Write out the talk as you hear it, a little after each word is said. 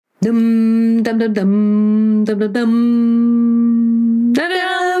Dum dum dum dum dum dum dum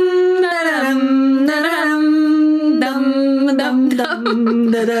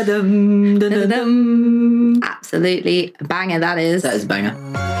dum. Absolutely a banger, that is. That is a banger.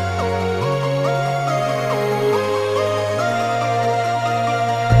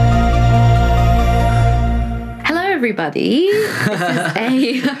 Hello, everybody.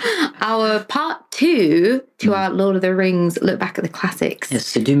 This is our part 2 to our Lord of the Rings look back at the classics. Yes,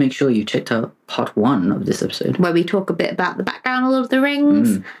 so do make sure you checked out part 1 of this episode, where we talk a bit about the background of Lord of the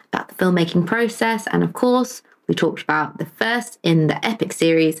Rings, about the filmmaking process, and of course, we talked about the first in the epic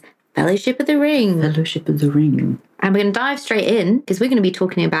series, Fellowship of the Ring. Fellowship of the Ring. And we're going to dive straight in because we're going to be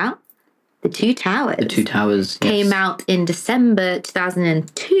talking about The Two Towers. The Two Towers, yes. Came out in December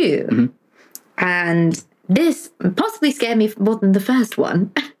 2002. And this possibly scared me more than the first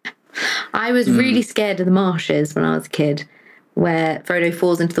one. I was really scared of the marshes when I was a kid, where Frodo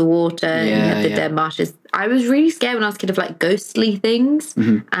falls into the water and you have the dead marshes. I was really scared when I was a kid of like ghostly things,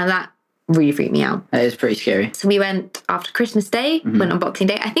 and that really freaked me out. That is pretty scary. So we went after Christmas Day, went on Boxing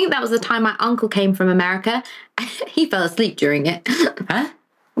Day. I think that was the time my uncle came from America. He fell asleep during it. Huh?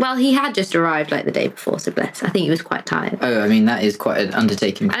 Well, he had just arrived like the day before, so bless. I think he was quite tired. Oh, I mean, that is quite an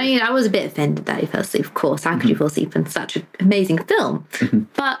undertaking. I mean, I was a bit offended that he fell asleep, of course. How could you fall asleep in such an amazing film?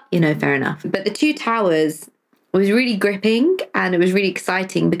 But, fair enough. But The Two Towers was really gripping and it was really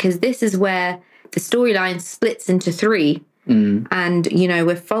exciting because this is where the storyline splits into 3. And,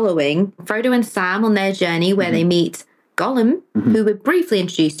 we're following Frodo and Sam on their journey where they meet Gollum, who we're briefly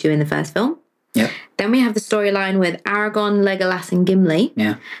introduced to in the first film. Yep. Then we have the storyline with Aragorn, Legolas and Gimli.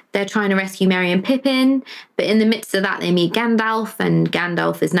 Yeah. They're trying to rescue Merry and Pippin, but in the midst of that they meet Gandalf, and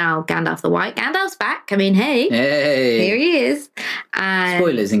Gandalf is now Gandalf the White. Gandalf's back. I mean, hey. Here he is. And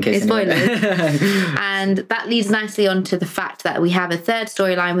spoilers in case spoilers. And that leads nicely on to the fact that we have a third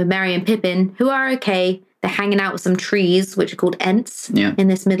storyline with Merry and Pippin, who are okay. They're hanging out with some trees, which are called Ents, in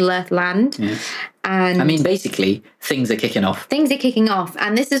this Middle-earth land. Yeah. And I mean, basically, things are kicking off. And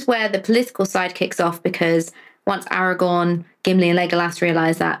this is where the political side kicks off because once Aragorn, Gimli and Legolas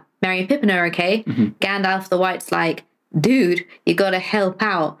realise that Merry and Pippin are okay, Gandalf the White's like, dude, you got to help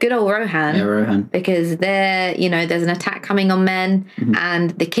out. Good old Rohan. Yeah, Rohan. Because there's an attack coming on men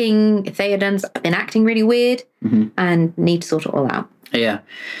and the king, Theoden's been acting really weird and need to sort it all out. Yeah.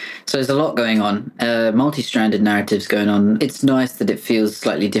 So there's a lot going on. Multi-stranded narratives going on. It's nice that it feels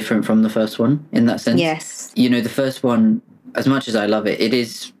slightly different from the first one in that sense. Yes. The first one, as much as I love it, it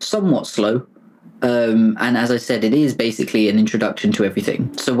is somewhat slow. And as I said, it is basically an introduction to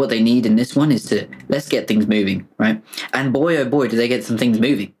everything. So what they need in this one is let's get things moving, right? And boy, oh boy, do they get some things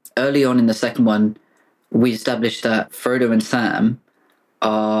moving. Early on in the second one, we established that Frodo and Sam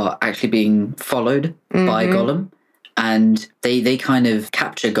are actually being followed by Gollum. And they kind of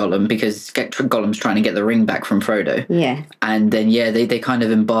capture Gollum because Gollum's trying to get the ring back from Frodo. Yeah. And then, they kind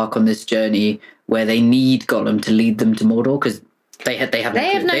of embark on this journey where they need Gollum to lead them to Mordor because they have no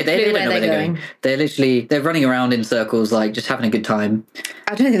clue where they're going. They're running around in circles, like just having a good time.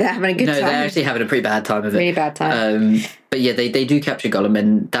 I don't think they're having a good time. No, they're actually having a pretty bad time of it. Really bad time. But they do capture Gollum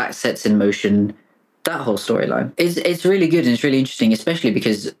and that sets in motion that whole storyline. It's really good and it's really interesting, especially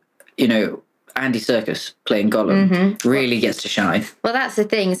because, Andy Serkis playing Gollum really gets to shine. Well, that's the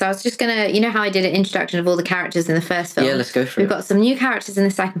thing. So I was just going to, how I did an introduction of all the characters in the first film? Yeah, let's go for it. We've got some new characters in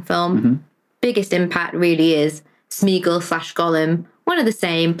the second film. Biggest impact really is Smeagol/Gollum, one of the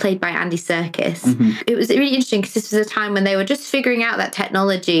same, played by Andy Serkis. It was really interesting because this was a time when they were just figuring out that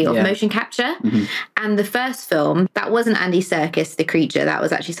technology of motion capture. And the first film, that wasn't Andy Serkis, the creature. That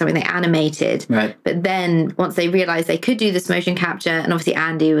was actually something they animated. Right. But then once they realised they could do this motion capture, and obviously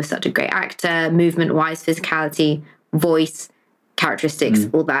Andy was such a great actor, movement-wise, physicality, voice, characteristics,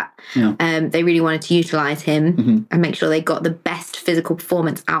 all that. Yeah. They really wanted to utilise him and make sure they got the best physical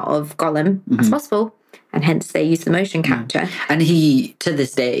performance out of Gollum as possible. And hence they use the motion capture. And he, to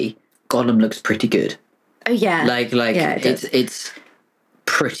this day, Gollum looks pretty good. Oh, yeah. It's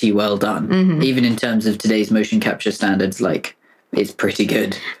pretty well done. Even in terms of today's motion capture standards, it's pretty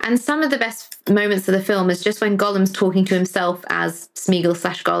good. And some of the best moments of the film is just when Gollum's talking to himself as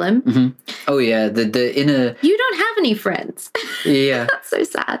Smeagol/Gollum. Oh, yeah. The inner... You don't have any friends. Yeah. That's so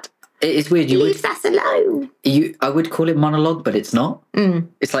sad. It's weird. Leave us alone. I would call it monologue, but it's not.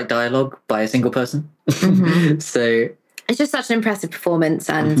 It's like dialogue by a single person. So it's just such an impressive performance,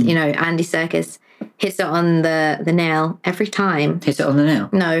 and Andy Serkis hits it on the nail every time. Hits it on the nail?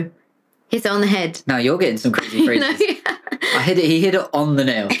 No, hits it on the head. Now you're getting some crazy phrases. He hit it on the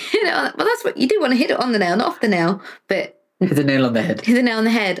nail. Well, that's what you do want to hit it on the nail, not off the nail, but. Hit the nail on the head. Hit the nail on the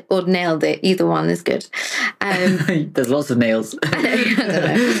head or nailed it. Either one is good. There's lots of nails. I don't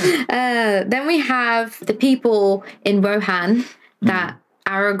know. Then we have the people in Rohan that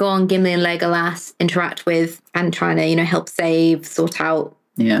Aragorn, Gimli, and Legolas interact with and trying to, help save, sort out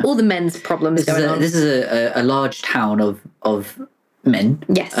all the men's problems going on. This is a large town of men.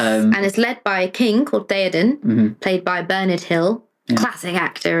 Yes. And it's led by a king called Theoden, played by Bernard Hill. Yeah. Classic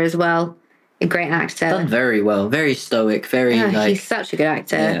actor as well. A great actor. Done very well. Very stoic. He's such a good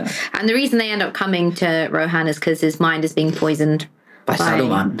actor. Yeah. And the reason they end up coming to Rohan is because his mind is being poisoned by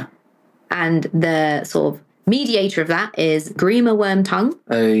Saruman. And the sort of mediator of that is Grima Wormtongue.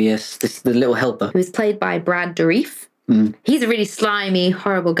 Oh, yes. This is the little helper. Who's played by Brad Dourif. He's a really slimy,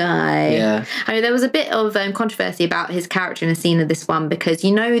 horrible guy. Yeah. I mean, there was a bit of controversy about his character in a scene of this one because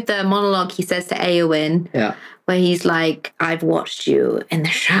the monologue he says to Éowyn, where he's like, "I've watched you in the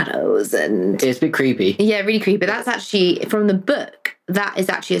shadows," and it's a bit creepy. Yeah, really creepy. That's actually from the book. That is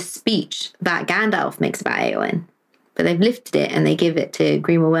actually a speech that Gandalf makes about Éowyn, but they've lifted it and they give it to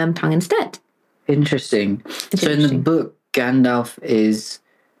Grima Wormtongue instead. Interesting. So in the book, Gandalf is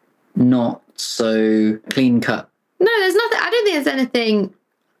not so clean cut. No, there's nothing. I don't think there's anything.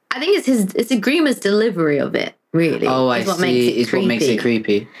 I think it's Grima's delivery of it, really. Oh, I see. It's what makes it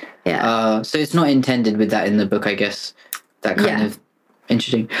creepy. Yeah. So it's not intended with that in the book, I guess. That kind of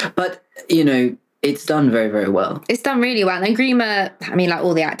interesting. But, it's done very, very well. It's done really well. And Grima, I mean, like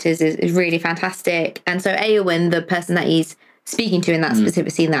all the actors, is really fantastic. And so Éowyn, the person that he's speaking to in that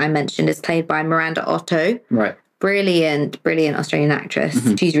specific scene that I mentioned, is played by Miranda Otto. Right. Brilliant Australian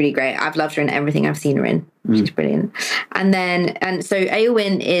actress. She's really great. I've loved her in everything I've seen her in. She's brilliant. And so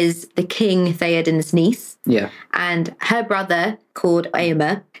Éowyn is the King Theoden's niece. Yeah. And her brother, called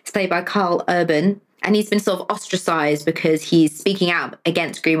Éomer, is played by Carl Urban. And he's been sort of ostracized because he's speaking out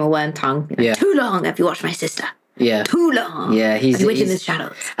against Grima Wormtongue. Too long have you watched my sister? Yeah. Too long. Yeah, he's in the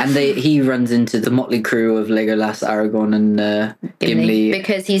shadows. And he runs into the motley crew of Legolas, Aragorn, and Gimli.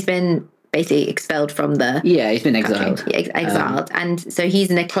 Because he's been basically expelled from the... Yeah, he's been exiled. Exiled. And so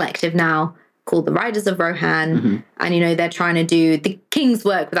he's in a collective now called the Riders of Rohan. And, they're trying to do the king's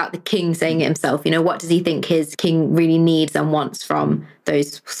work without the king saying it himself. What does he think his king really needs and wants from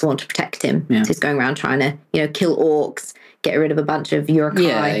those who want to protect him? Yeah. So he's going around trying to, kill orcs, get rid of a bunch of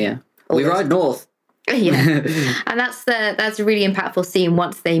Uruk-hai. Yeah. We ride north. Yeah. And that's a really impactful scene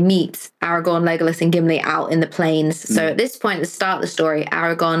once they meet Aragorn, Legolas, and Gimli out in the plains. So at this point, at the start of the story,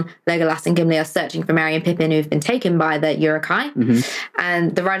 Aragorn, Legolas, and Gimli are searching for Merry and Pippin, who've been taken by the Uruk-hai.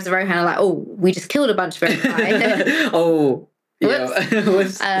 And the Riders of Rohan are like, "Oh, we just killed a bunch of Uruk-hai." Oh,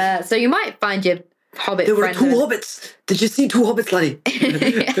 yeah. So you might find your Hobbit there friend. There were 2 hobbits. Did you see 2 hobbits, laddie?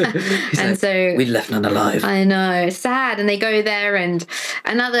 And so we left none alive. I know, it's sad. And they go there, and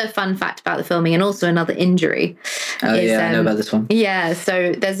another fun fact about the filming, and also another injury. I know about this one. Yeah,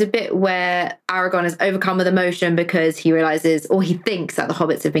 so there's a bit where Aragorn is overcome with emotion because he realizes, or he thinks, that the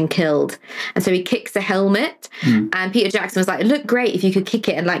hobbits have been killed, and so he kicks a helmet. And Peter Jackson was like, "It looked great if you could kick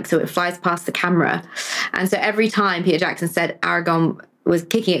it and so it flies past the camera." And so every time Peter Jackson said Aragorn was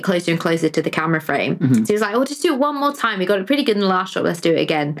kicking it closer and closer to the camera frame. So he was like, "Oh, just do it one more time. We got it pretty good in the last shot. Let's do it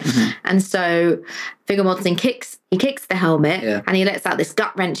again." And so Viggo Mortensen kicks the helmet and he lets out this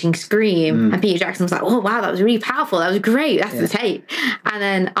gut-wrenching scream. And Peter Jackson was like, "Oh, wow, that was really powerful. That was great. That's the tape." And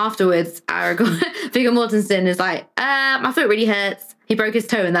then afterwards, Viggo Mortensen is like, "My foot really hurts." He broke his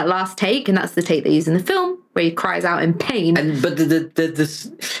toe in that last take, and that's the take they use in the film where he cries out in pain. But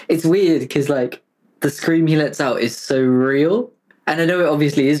it's weird because the scream he lets out is so real. And I know it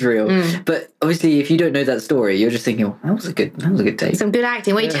obviously is real, but obviously if you don't know that story, you're just thinking, "Oh, that was a good take." Some good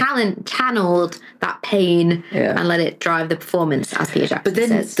acting. Well, he channeled that pain and let it drive the performance, as Peter Jackson But then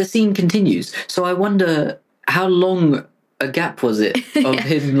says. the scene continues. So I wonder how long a gap was it of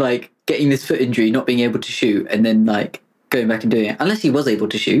him getting this foot injury, not being able to shoot, and then going back and doing it. Unless he was able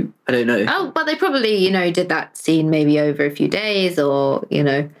to shoot. I don't know. Oh, but they probably, did that scene maybe over a few days or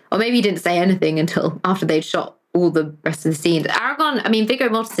maybe he didn't say anything until after they'd shot all the rest of the scene. Viggo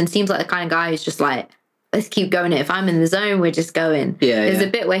Mortensen seems like the kind of guy who's just like, "Let's keep going. If I'm in the zone, we're just going." There's a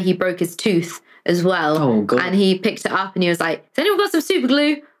bit where he broke his tooth as well. Oh, God. And he picked it up and he was like, "Has anyone got some super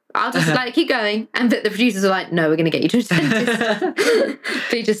glue? I'll just keep going." And but the producers were like, "No, we're going to get you to a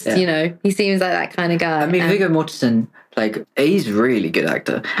dentist." They just, he seems like that kind of guy. Viggo Mortensen, he's a really good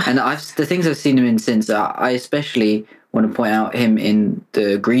actor. And the things I've seen him in since, I especially want to point out him in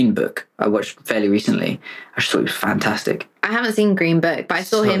the Green Book I watched fairly recently. I just thought he was fantastic. I haven't seen Green Book, but I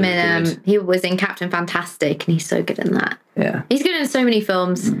saw him in, he was in Captain Fantastic, and he's so good in that. Yeah. He's good in so many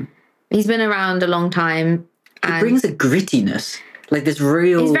films. He's been around a long time. He brings a grittiness. This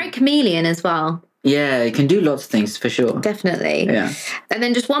real... He's very chameleon as well. Yeah, it can do lots of things for sure. Definitely. Yeah. And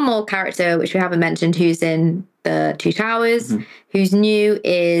then just one more character, which we haven't mentioned, who's in the Two Towers, who's new,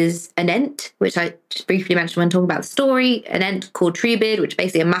 is an Ent, which I just briefly mentioned when talking about the story. An Ent called Treebeard, which is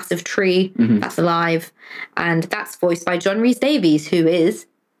basically a massive tree that's alive. And that's voiced by John Rhys-Davies, who is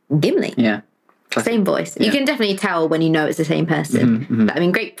Gimli. Yeah. Same voice. Yeah. You can definitely tell when you know it's the same person. But I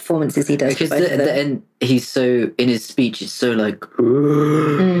mean, great performances he does. Because the Ent, he's so, in his speech, it's so like...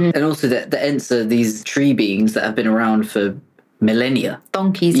 And also the Ents are these tree beings that have been around for millennia.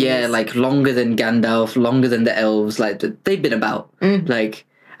 Donkeys. Yeah, like longer than Gandalf, longer than the elves. Like, they've been about. Like,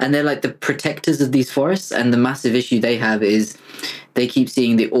 and they're like the protectors of these forests. And the massive issue they have is they keep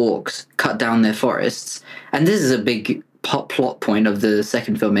seeing the orcs cut down their forests. And this is a big... plot point of the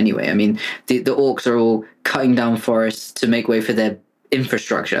second film anyway. I mean, the orcs are all cutting down forests to make way for their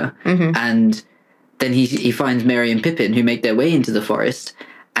infrastructure. And then he finds Merry and Pippin, who make their way into the forest,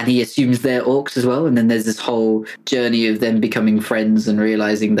 and he assumes they're orcs as well. And then there's this whole journey of them becoming friends and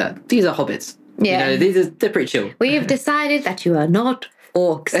realizing that these are hobbits. Yeah. They're pretty chill. We have decided that you are not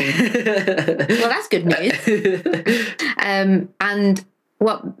orcs. Well, that's good news. And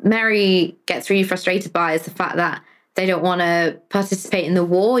what Merry gets really frustrated by is the fact that they don't want to participate in the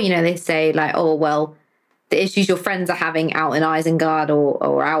war. They say like, oh, well, the issues your friends are having out in Isengard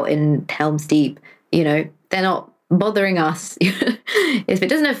or out in Helm's Deep, they're not bothering us. If it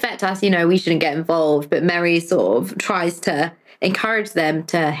doesn't affect us, we shouldn't get involved. But Merry sort of tries to encourage them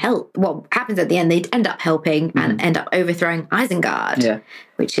to help. What happens at the end, they end up helping and end up overthrowing Isengard,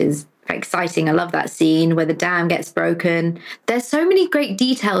 which is very exciting. I love that scene where the dam gets broken. There's so many great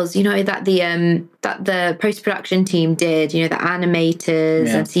details, that the post-production team did, the animators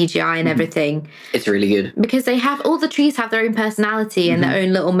and CGI and everything. It's really good. Because all the trees have their own personality and their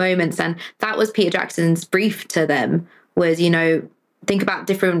own little moments. And that was Peter Jackson's brief to them was, think about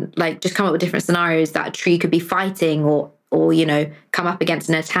different, like just come up with different scenarios that a tree could be fighting or come up against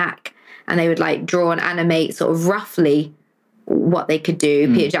an attack. And they would like draw and animate sort of roughly what they could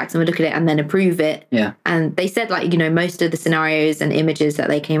do. Peter Jackson would look at it and then approve it. Yeah. And they said like, most of the scenarios and images that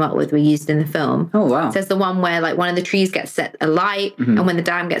they came up with were used in the film. Oh, wow. So there's the one where like one of the trees gets set alight and when the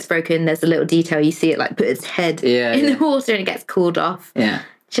dam gets broken, there's a little detail. You see it like put its head in the water and it gets cooled off. Yeah.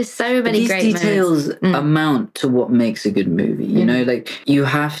 Just so many great moments. These details amount to what makes a good movie. Like you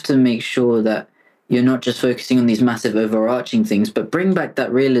have to make sure that you're not just focusing on these massive overarching things, but bring back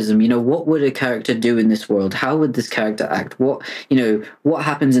that realism. What would a character do in this world? How would this character act? What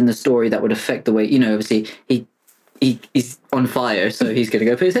happens in the story that would affect the way, obviously he's on fire, so he's going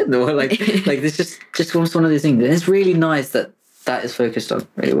to go put his head in the water. Like this just one of these things. And it's really nice that is focused on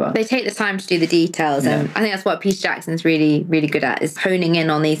really well. They take the time to do the details. And I think that's what Peter Jackson's really, really good at, is honing in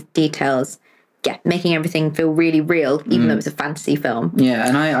on these details. Yeah, making everything feel really real, even though it's a fantasy film. Yeah,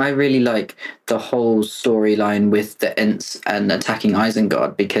 and I really like the whole storyline with the Ents and attacking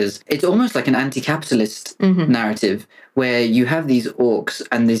Isengard, because it's almost like an anti-capitalist narrative where you have these orcs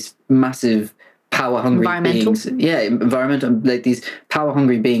and these massive power-hungry beings. Yeah, environmental, like these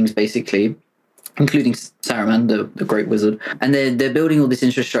power-hungry beings, basically, including Saruman, the great wizard. And they're building all this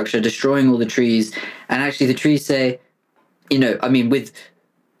infrastructure, destroying all the trees, and actually the trees say, with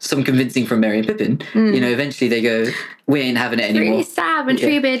some convincing from Merry and Pippin, eventually they go, we ain't having it anymore. It's really sad when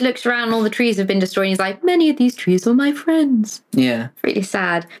Treebeard looks around and all the trees have been destroyed and he's like, many of these trees are my friends. Yeah. Really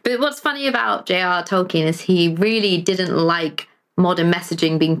sad. But what's funny about J.R. Tolkien is he really didn't like modern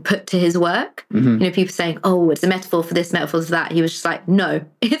messaging being put to his work. People saying, oh, it's a metaphor for this, metaphor for that. He was just like, no,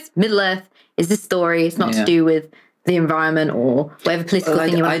 it's Middle-earth, it's this story, it's not to do with the environment or whatever political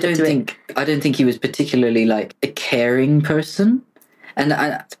thing you want to do it. I don't think he was particularly like a caring person. And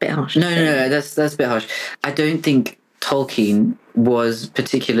it's a bit harsh. No, that's a bit harsh. I don't think Tolkien was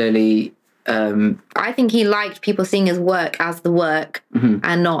particularly... I think he liked people seeing his work as the work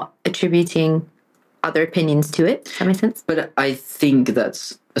and not attributing other opinions to it. Does that make sense? But I think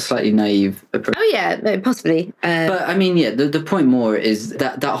that's a slightly naive approach. Oh, yeah, possibly. But I mean, the point more is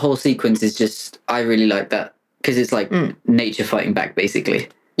that whole sequence is just... I really like that because it's like nature fighting back, basically.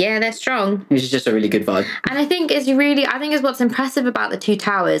 Yeah, they're strong. Which is just a really good vibe. And I think is what's impressive about the Two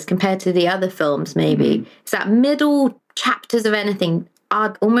Towers compared to the other films, maybe, is that middle chapters of anything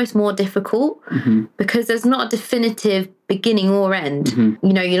are almost more difficult because there's not a definitive beginning or end.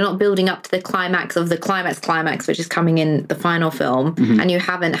 You're not building up to the climax of the climax, which is coming in the final film. And you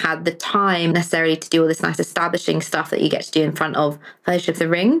haven't had the time necessarily to do all this nice establishing stuff that you get to do in front of Fellowship of the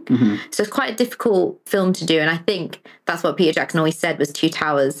Ring. So it's quite a difficult film to do. And I think that's what Peter Jackson always said was Two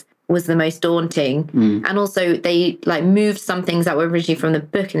Towers was the most daunting. And also they like moved some things that were originally from the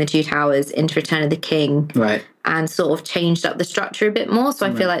book in the Two Towers into Return of the King. Right. And sort of changed up the structure a bit more. So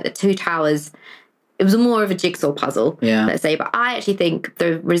I feel like the Two Towers it was more of a jigsaw puzzle, Yeah. let's say. But I actually think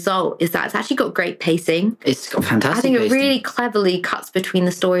the result is that it's actually got great pacing. It's got fantastic I think pacing. it really cleverly cuts between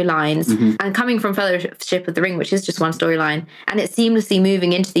the storylines. And coming from Fellowship of the Ring, which is just one storyline, and it's seamlessly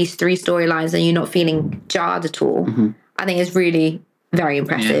moving into these three storylines and you're not feeling jarred at all, I think it's really very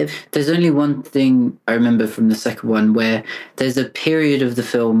impressive. Yeah. There's only one thing I remember from the second one where there's a period of the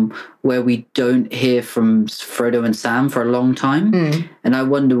film where we don't hear from Frodo and Sam for a long time. And I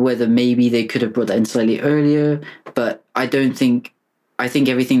wonder whether maybe they could have brought that in slightly earlier, but I think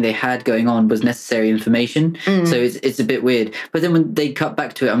everything they had going on was necessary information. So it's a bit weird. But then when they cut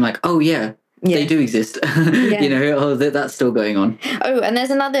back to it, I'm like, oh yeah. They do exist. You know, that's still going on. Oh, and there's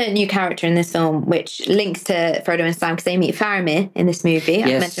another new character in this film which links to Frodo and Sam because they meet Faramir in this movie. Yes.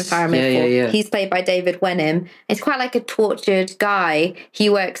 I mentioned Faramir before. Yeah. He's played by David Wenham. He's quite like a tortured guy. He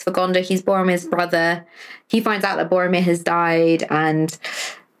works for Gondor. He's Boromir's brother. He finds out that Boromir has died and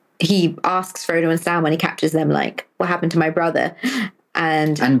he asks Frodo and Sam when he captures them, like, what happened to my brother?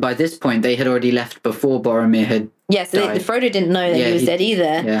 And by this point, they had already left before Boromir had died. Frodo didn't know that he was dead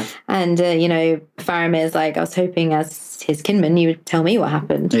either. Yeah. And, Faramir's like, I was hoping as his kinman you would tell me what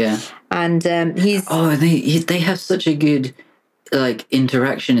happened. Yeah. And he's... Oh, and they have such a good, like,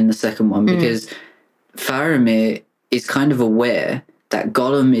 interaction in the second one because Faramir is kind of aware that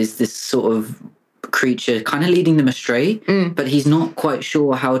Gollum is this sort of creature kind of leading them astray, but he's not quite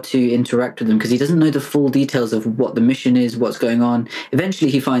sure how to interact with them because he doesn't know the full details of what the mission is, what's going on. Eventually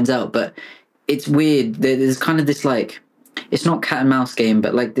he finds out, but it's weird. There's kind of this, like, it's not cat and mouse game,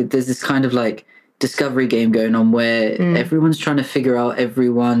 but like there's this kind of like discovery game going on where everyone's trying to figure out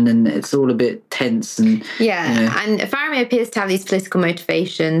everyone and it's all a bit tense. And and Faramir appears to have these political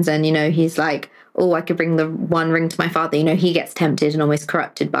motivations and, he's like, oh, I could bring the One Ring to my father. He gets tempted and almost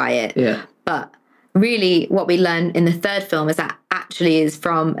corrupted by it. Yeah. But really what we learn in the third film is that actually is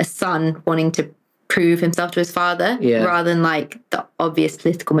from a son wanting to prove himself to his father rather than like the obvious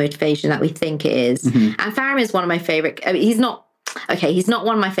political motivation that we think it is. And Faramir is one of my favorite. I mean, he's not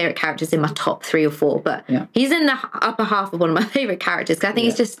one of my favorite characters in my top 3 or 4, but he's in the upper half of one of my favorite characters because I think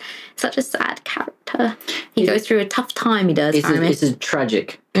he's just such a sad character. He goes through a tough time. He does. It's a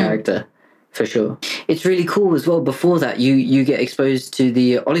tragic character. For sure. It's really cool as well. Before that, you get exposed to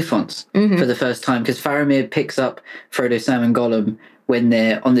the Oliphants for the first time because Faramir picks up Frodo, Sam and Gollum when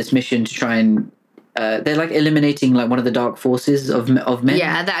they're on this mission to try and they're like eliminating like one of the dark forces of men.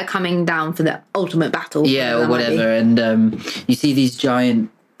 Yeah, that are coming down for the ultimate battle. Yeah, or whatever. And you see these giant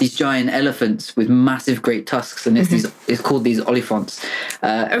elephants with massive great tusks, and it's called these Oliphants.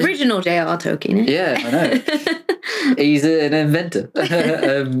 Original J.R.R. Tolkien. Yeah, I know. He's an inventor.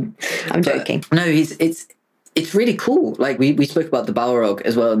 I'm joking. No, it's really cool. Like we spoke about the Balrog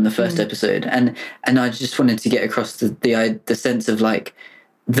as well in the first episode, and I just wanted to get across the sense of like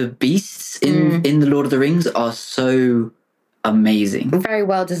the beasts in the Lord of the Rings are so amazing, very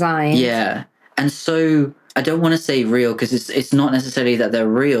well designed. Yeah, and so I don't want to say real because it's not necessarily that they're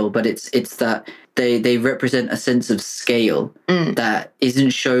real, but it's that they represent a sense of scale that isn't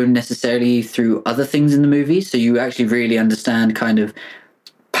shown necessarily through other things in the movie. So you actually really understand kind of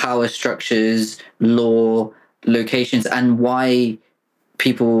power structures, law, locations, and why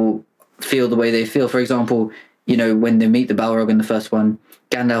people feel the way they feel. For example, when they meet the Balrog in the first one,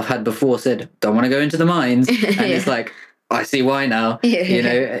 Gandalf had before said, "Don't want to go into the mines," and it's like, I see why now. But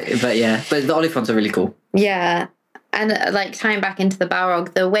the Oliphants are really cool. Yeah. And like tying back into the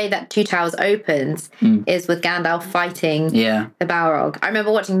Balrog, the way that Two Towers opens is with Gandalf fighting the Balrog. I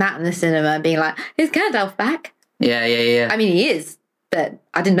remember watching that in the cinema and being like, is Gandalf back? Yeah. I mean, he is, but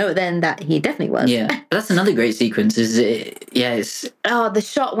I didn't know then that he definitely was. Yeah. But that's another great sequence. The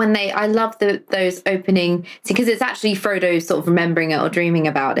shot when I love those opening, because it's actually Frodo sort of remembering it or dreaming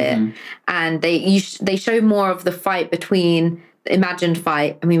about it. And they show more of the fight between the imagined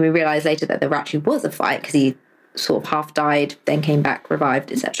fight. I mean, we realize later that there actually was a fight because he sort of half died, then came back,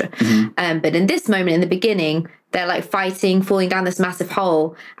 revived, etc. But in this moment, in the beginning, they're like fighting, falling down this massive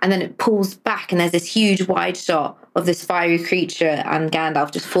hole, and then it pulls back, and there's this huge wide shot of this fiery creature and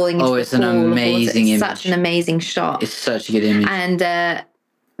Gandalf just falling into the pool. It's an amazing image. Such an amazing shot. It's such a good image. And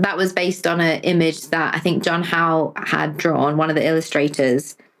that was based on an image that I think John Howe had drawn, one of the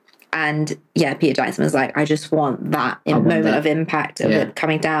illustrators. And Peter Jackson was like, I just want that moment of impact of it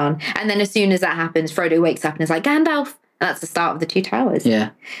coming down. And then as soon as that happens, Frodo wakes up and is like, Gandalf. And that's the start of the Two Towers.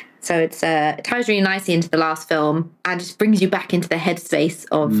 Yeah. So it ties really nicely into the last film and just brings you back into the headspace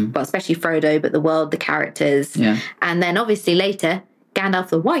of, well, especially Frodo, but the world, the characters. Yeah. And then obviously later, Gandalf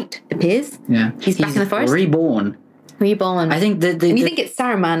the White appears. Yeah. He's back in the forest. Reborn. Reborn. I think and you think it's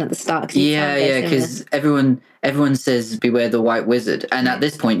Saruman at the start. Because everyone says beware the White Wizard, and at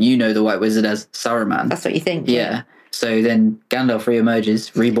this point you know the White Wizard as Saruman. That's what you think. Yeah. So then Gandalf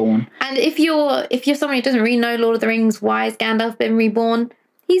reemerges, reborn. And if you're someone who doesn't really know Lord of the Rings, why has Gandalf been reborn?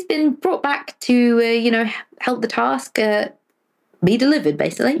 He's been brought back to help the task be delivered,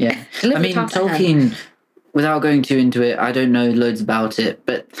 basically. Yeah. I mean, Tolkien, without going too into it, I don't know loads about it,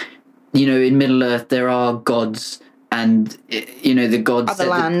 but in Middle Earth there are gods. And, the gods... Other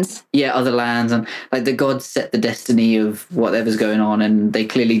lands. Other lands. And, the gods set the destiny of whatever's going on, and they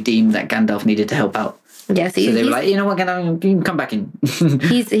clearly deemed that Gandalf needed to help out. Yeah, so they were like, you know what, Gandalf, you can come back in.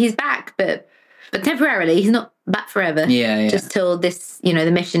 he's back, but temporarily. He's not back forever. Yeah. Just till this,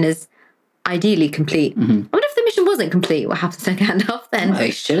 the mission is ideally complete. I wonder if the mission wasn't complete, what happens to Gandalf then? Oh,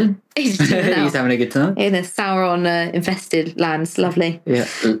 he's chilling. He's chilling out. He's having a good time. In the Sauron-infested lands. Lovely. Yeah,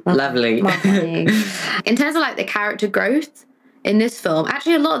 lovely. In terms of, the character growth in this film,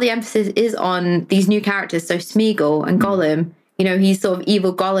 actually a lot of the emphasis is on these new characters. So Smeagol and Gollum, he's sort of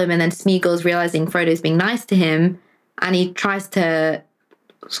evil Gollum, and then Smeagol's realising Frodo's being nice to him, and he tries to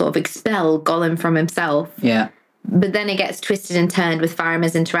sort of expel Gollum from himself. Yeah. But then it gets twisted and turned with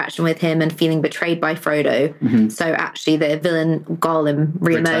Faramir's interaction with him and feeling betrayed by Frodo. So actually the villain Gollum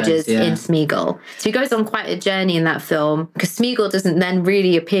reemerges in Smeagol. So he goes on quite a journey in that film, because Smeagol doesn't then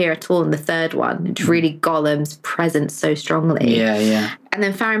really appear at all in the third one. It's really Gollum's presence so strongly. Yeah. And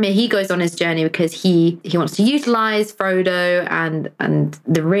then Faramir, he goes on his journey because he wants to utilise Frodo and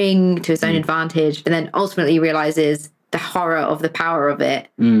the ring to his own advantage, but then ultimately realises the horror of the power of it,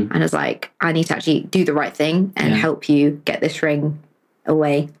 and is like, I need to actually do the right thing and help you get this ring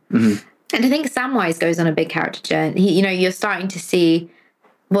away. And I think Samwise goes on a big character journey. You're starting to see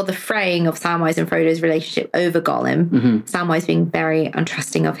the fraying of Samwise and Frodo's relationship over Gollum. Samwise being very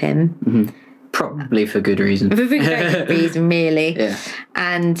untrusting of him. Probably for good reason. For very good reason, really. Yeah.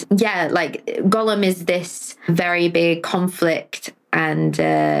 And Gollum is this very big conflict and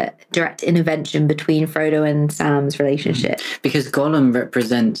direct intervention between Frodo and Sam's relationship. Because Gollum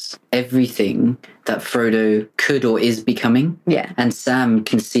represents everything that Frodo could or is becoming. Yeah. And Sam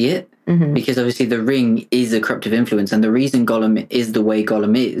can see it, because obviously the ring is a corruptive influence, and the reason Gollum is the way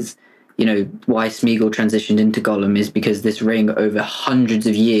Gollum is, why Smeagol transitioned into Gollum, is because this ring over hundreds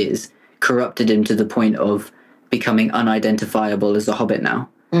of years corrupted him to the point of becoming unidentifiable as a Hobbit now.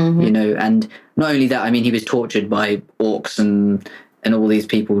 And not only that, I mean, he was tortured by orcs and all these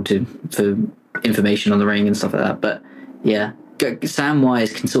people for information on the ring and stuff like that. But yeah,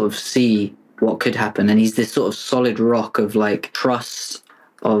 Samwise can sort of see what could happen, and he's this sort of solid rock of trust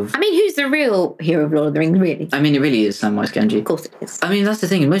of... I mean, who's the real hero of Lord of the Rings, really? I mean, it really is Samwise Gamgee. Of course it is. I mean, that's the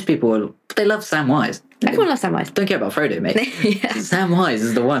thing. Most people, they love Samwise. Everyone loves Samwise. Don't care about Frodo, mate. Samwise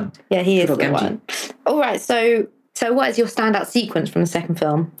is the one. Yeah, he is the one. All right, so what is your standout sequence from the second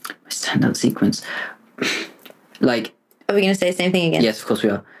film? My standout sequence? Are we going to say the same thing again? Yes, of course we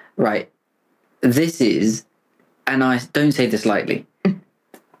are. Right. This is, and I don't say this lightly,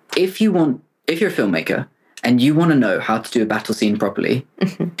 if you're a filmmaker and you want to know how to do a battle scene properly,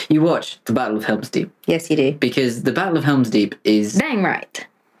 you watch the Battle of Helm's Deep. Yes, you do. Because the Battle of Helm's Deep is... Dang right.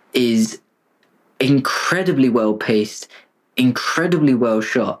 ...is incredibly well paced, incredibly well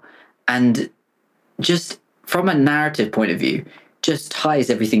shot, and just from a narrative point of view, just ties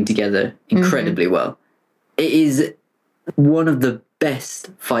everything together incredibly well. It is one of the best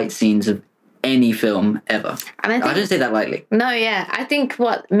fight scenes of any film ever. And I don't say that lightly. No, yeah. I think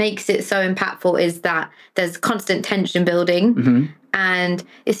what makes it so impactful is that there's constant tension building, and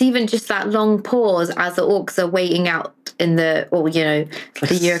it's even just that long pause as the orcs are waiting out in the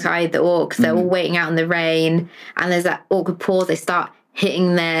Uruk-hai, the orcs, they're all waiting out in the rain, and there's that awkward pause. They start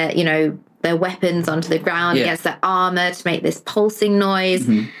hitting their weapons onto the ground against their armor to make this pulsing noise,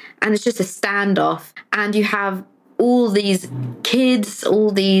 and it's just a standoff. And you have all these kids,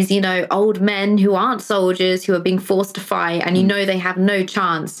 all these old men who aren't soldiers, who are being forced to fight, and they have no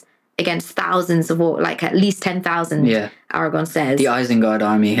chance against thousands of orcs, at least 10,000. Aragorn says the Isengard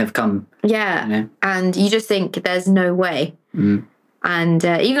army have come. And you just think there's no way. And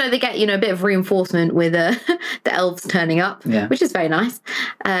even though they get a bit of reinforcement with the elves turning up, which is very nice,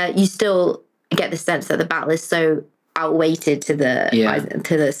 you still get the sense that the battle is so outweighted to the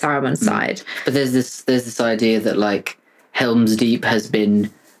Saruman side. But there's this idea that Helm's Deep has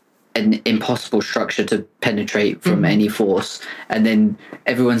been an impossible structure to penetrate from any force, and then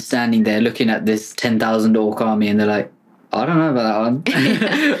everyone's standing there looking at this 10,000 orc army, and they're like, I don't know about that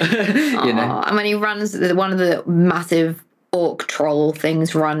one. And when he runs, one of the massive orc troll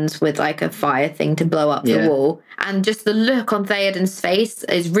things runs with a fire thing to blow up the wall, and just the look on Theoden's face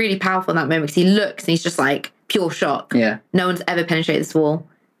is really powerful in that moment, because he looks and he's just like, pure shock. Yeah. No one's ever penetrated this wall.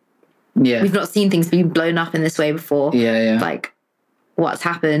 Yeah. We've not seen things being blown up in this way before. Yeah. Like, what's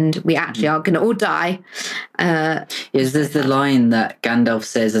happened? We actually are going to all die. There's the line that Gandalf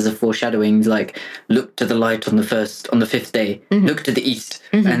says as a foreshadowing, like, look to the light on the fifth day, look to the east.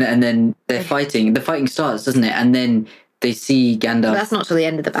 And then they're fighting. The fighting starts, doesn't it? And then they see Gandalf. But that's not till the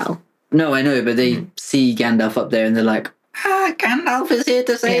end of the battle. No, I know, but they see Gandalf up there and they're like, Gandalf is here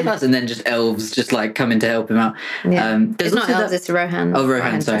to save us. And then just elves just like coming to help him out. Yeah. It's not elves, it's Rohan. Oh,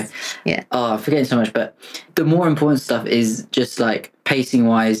 Rohan, sorry. Yeah. Oh, I'm forgetting so much. But the more important stuff is just like pacing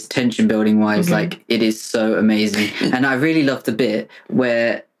wise, tension building wise, like it is so amazing. And I really love the bit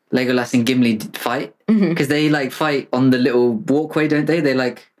where Legolas and Gimli fight, because they like fight on the little walkway, don't they? They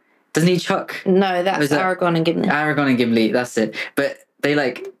like, doesn't he chuck? No, that's Aragorn and Gimli. Aragorn and Gimli, that's it. But they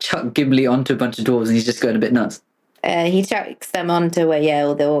like chuck Gimli onto a bunch of doors and he's just going a bit nuts. He chucks them onto where,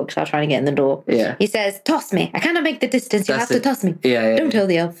 all the orcs are trying to get in the door. Yeah. He says, toss me. I cannot make the distance. You'll have to toss me. Yeah. Don't tell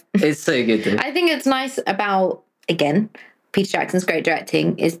the elf. It's so good, though. I think it's nice about, again, Peter Jackson's great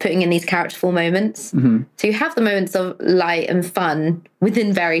directing is putting in these characterful moments. So you have the moments of light and fun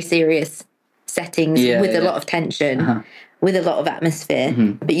within very serious settings with a lot of tension, with a lot of atmosphere.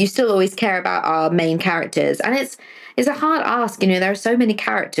 But you still always care about our main characters. And it's a hard ask. There are so many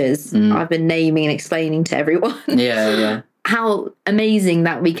characters I've been naming and explaining to everyone. Yeah. How amazing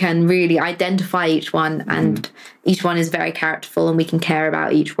that we can really identify each one, and each one is very characterful and we can care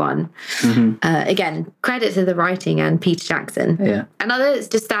about each one. Again, credit to the writing and Peter Jackson. Yeah. Another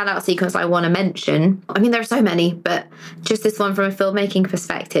just standout sequence I want to mention, I mean, there are so many, but just this one from a filmmaking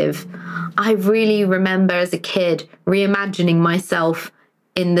perspective. I really remember as a kid reimagining myself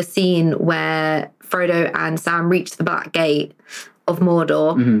in the scene where Frodo and Sam reach the Black Gate of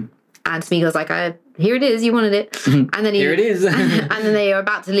Mordor, and Smeagol's like, here it is, you wanted it. And then here it is. and then they are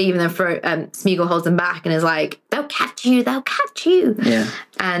about to leave, and then Smeagol holds them back and is like, they'll catch you. Yeah.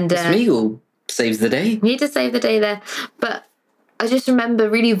 And Smeagol saves the day. Need to save the day there. But I just remember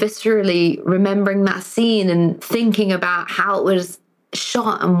really viscerally remembering that scene and thinking about how it was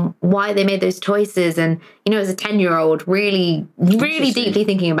shot and why they made those choices. And, as a 10-year-old, really deeply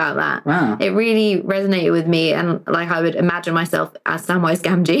thinking about that. Wow. It really resonated with me, and like I would imagine myself as Samwise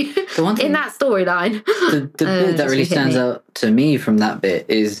Gamgee in that storyline. The bit that really stands out to me from that bit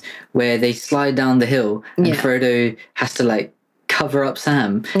is where they slide down the hill and Frodo has to like cover up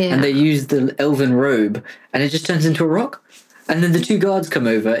Sam and they use the elven robe and it just turns into a rock. And then the two guards come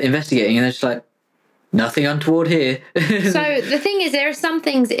over investigating and they're just like, nothing untoward here. So the thing is, there are some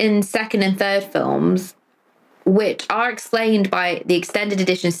things in second and third films which are explained by the extended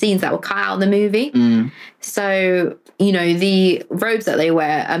edition scenes that were cut out of the movie. So, the robes that they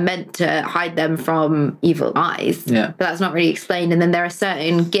wear are meant to hide them from evil eyes. Yeah. But that's not really explained. And then there are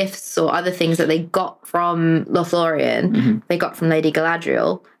certain gifts or other things that they got from Lothlorien, they got from Lady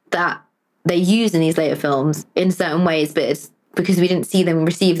Galadriel, that they use in these later films in certain ways, but it's because we didn't see them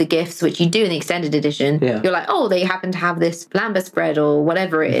receive the gifts, which you do in the extended edition. Yeah. You're like, oh, they happen to have this lambus bread or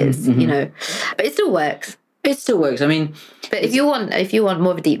whatever it is, But it still works. It still works. I mean, but if you want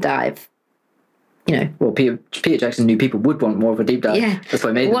more of a deep dive, well, Peter Jackson knew people would want more of a deep dive. Yeah, that's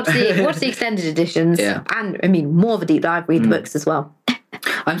why I made watch the extended editions. Yeah, and I mean more of a deep dive. Read the books as well.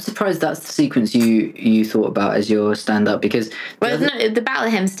 I'm surprised that's the sequence you thought about as your stand-up, because the Battle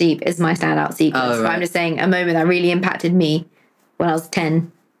of Helm's Deep is my standout sequence. Oh, right. But I'm just saying a moment that really impacted me when I was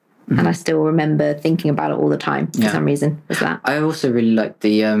 10. And I still remember thinking about it all the time for some reason. Was that? I also really liked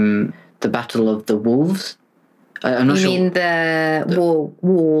the Battle of the Wolves. I'm not sure. You mean the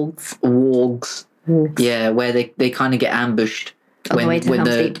Wargs? Wargs. Yeah, where they kind of get ambushed when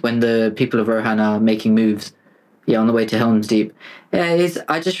the people of Rohan are making moves. Yeah, on the way to Helm's Deep. Yeah,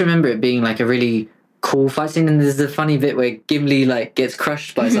 I just remember it being like a really cool fight scene, and there's a funny bit where Gimli like gets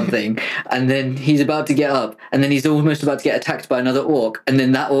crushed by something and then he's about to get up and then he's almost about to get attacked by another orc, and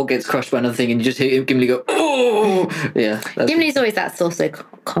then that orc gets crushed by another thing and you just hear Gimli go, oh! Yeah. Gimli's always that source of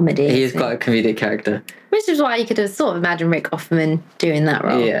comedy. He is quite a comedic character. Which is why you could have sort of imagined Rick Offerman doing that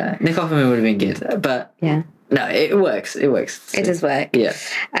role. Yeah, Nick Offerman would have been good, but yeah. No, it works. It works. It does work. Yeah.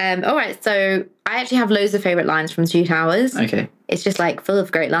 All right, so I actually have loads of favourite lines from Two Towers. Okay. It's just like full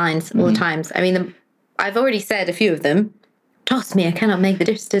of great lines all the times. I mean, I've already said a few of them. Toss me, I cannot make the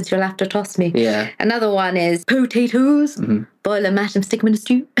distance, you'll have to toss me. Yeah. Another one is potatoes, boil them, mash them, stick them in a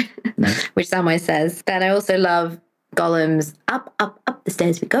stew, which Samwise says. Then I also love Gollum's up, up, up the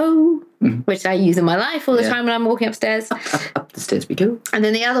stairs we go, which I use in my life all the time when I'm walking upstairs. Up the stairs we go. And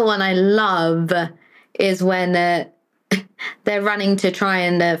then the other one I love is when they're running to try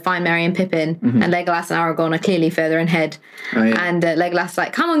and find Merry and Pippin, and Legolas and Aragorn are clearly further ahead. Oh, yeah. And Legolas is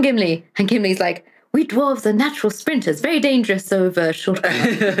like, come on, Gimli. And Gimli's like, we dwarves are natural sprinters, very dangerous over short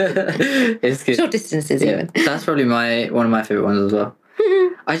It's good. short distances Yeah, even. that's probably one of my favorite ones as well.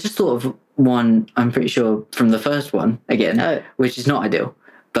 I just thought of one, I'm pretty sure, from the first one again, which is not ideal.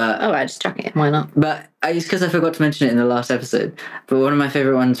 But I just chuck it. Why not? But it's because I forgot to mention it in the last episode. But one of my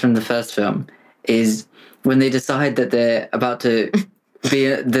favorite ones from the first film is when they decide that they're about to be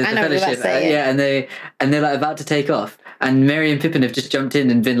the fellowship, and they're like about to take off, and Merry and Pippin have just jumped in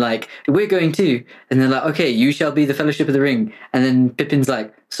and been like, "We're going too," and they're like, "Okay, you shall be the Fellowship of the Ring," and then Pippin's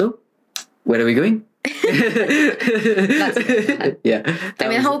like, "So, where are we going?" That's good. Yeah, I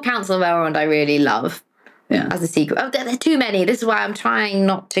mean, the whole Council of Elrond I really love. Yeah. As a sequel. Oh, there are too many. This is why I'm trying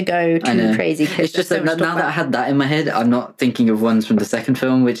not to go too crazy. It's just that now that I had that in my head, I'm not thinking of ones from the second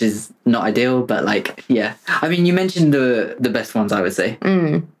film, which is not ideal. But like, yeah. I mean, you mentioned the best ones, I would say.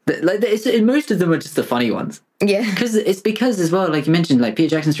 Most of them are just the funny ones. Yeah. Because as well, like you mentioned, like Peter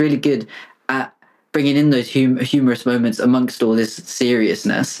Jackson's really good at bringing in those humorous moments amongst all this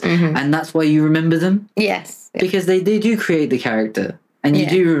seriousness, and that's why you remember them. Yes. Because they do create the character. And you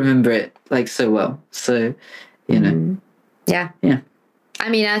do remember it, like, so well. So, you know. Yeah. Yeah. I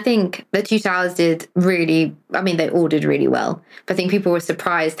mean, I think the Two Towers they all did really well. But I think people were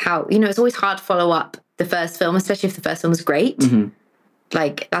surprised how, it's always hard to follow up the first film, especially if the first film was great. Mm-hmm.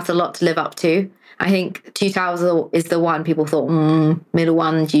 Like, that's a lot to live up to. I think Two Towers is the one people thought, middle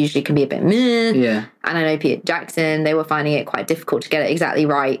ones usually can be a bit meh. Yeah. And I know Peter Jackson, they were finding it quite difficult to get it exactly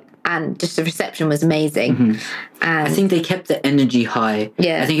right. And just the reception was amazing. Mm-hmm. And I think they kept the energy high.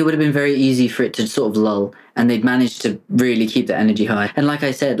 Yeah. I think it would have been very easy for it to sort of lull, and they'd managed to really keep the energy high. And like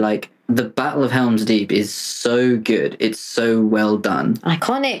I said, like, the Battle of Helm's Deep is so good. It's so well done.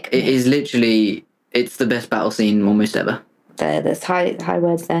 Iconic. It is literally, it's the best battle scene almost ever. There's high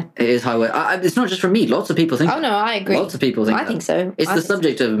words there. It is high words. It's not just from me. Lots of people think. Oh no, I agree. Lots of people think. I think so. It's the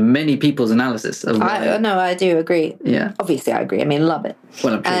subject of many people's analysis. I do agree. Yeah. Obviously, I agree. I mean, love it.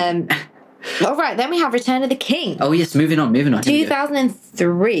 Well, I'm sure. All right, then we have Return of the King. Oh yes, moving on.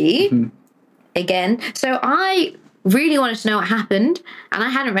 2003. Again. So I really wanted to know what happened, and I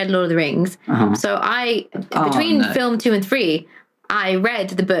hadn't read Lord of the Rings. So between film 2 and 3, I read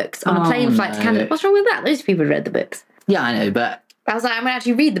the books on a plane flight to Canada. What's wrong with that? Those people read the books. Yeah, I know, but I was like, I'm going to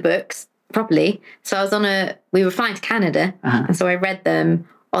actually read the books properly. So I was we were flying to Canada, and so I read them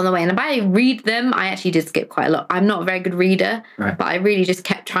on the way. And by read them, I actually did skip quite a lot. I'm not a very good reader, but I really just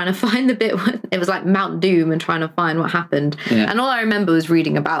kept trying to find the bit when it was like Mount Doom and trying to find what happened. Yeah. And all I remember was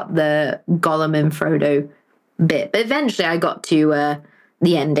reading about the Gollum and Frodo bit. But eventually I got to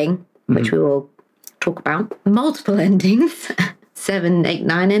the ending, which we will talk about. Multiple endings. 7, 8,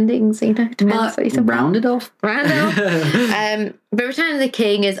 9 endings, depends what you rounded off. But Return of the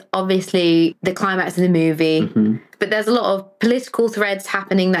King is obviously the climax of the movie, but there's a lot of political threads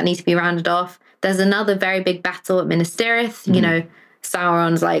happening that need to be rounded off. There's another very big battle at Minas Tirith,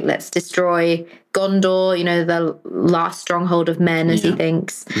 Sauron's like, let's destroy Gondor, the last stronghold of men, as he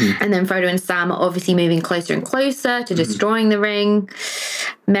thinks. And then Frodo and Sam are obviously moving closer and closer to destroying the ring.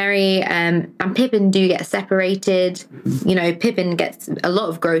 Merry and Pippin do get separated. Pippin gets a lot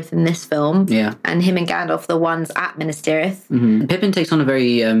of growth in this film. Yeah. And him and Gandalf are the ones at Minas Tirith. Pippin takes on a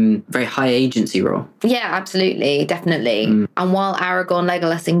very very high agency role. Yeah, absolutely, definitely. And while Aragorn,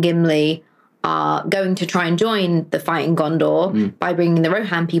 Legolas and Gimli are going to try and join the fight in Gondor by bringing the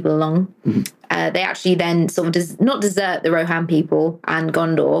Rohan people along. They actually then sort of not desert the Rohan people and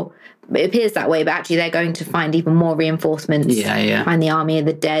Gondor. It appears that way, but actually they're going to find even more reinforcements. Find the army of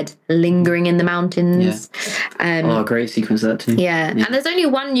the dead lingering in the mountains. A great sequence of that too. Yeah. And there's only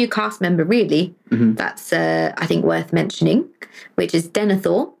one new cast member, really, that's, I think, worth mentioning, which is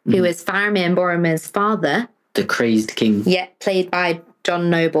Denethor, who is Faramir and Boromir's father. The crazed king. Yeah, played by John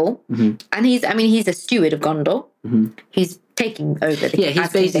Noble. And he's a steward of Gondor. He's taking over the he's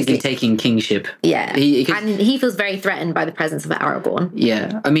basically taking kingship. Yeah. And he feels very threatened by the presence of Aragorn.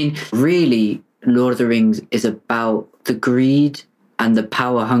 Yeah. I mean, really, Lord of the Rings is about the greed and the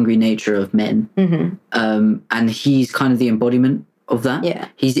power-hungry nature of men. And he's kind of the embodiment of that. Yeah.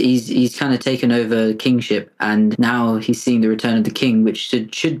 He's kind of taken over kingship, and now he's seeing the return of the king, which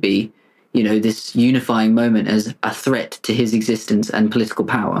should be this unifying moment as a threat to his existence and political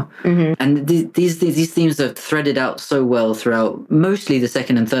power. And these themes are threaded out so well throughout mostly the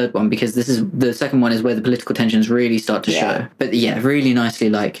second and third one, because the second one is where the political tensions really start to show. But really nicely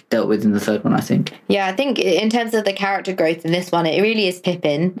dealt with in the third one, I think. Yeah, I think in terms of the character growth in this one, it really is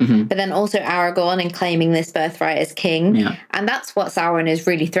Pippin, but then also Aragorn and claiming this birthright as king. Yeah. And that's what Sauron is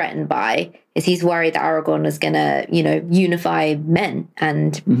really threatened by, is he's worried that Aragorn is going to, unify men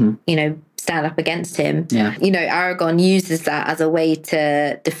and, stand up against him. Yeah. Aragorn uses that as a way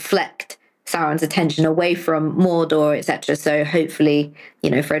to deflect Sauron's attention away from Mordor, etc. So hopefully,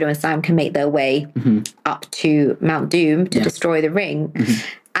 Frodo and Sam can make their way up to Mount Doom to destroy the ring.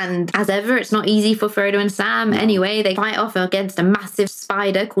 And as ever, it's not easy for Frodo and Sam. Anyway, they fight off against a massive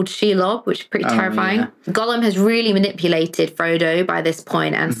spider called Shelob, which is pretty terrifying. Yeah. Gollum has really manipulated Frodo by this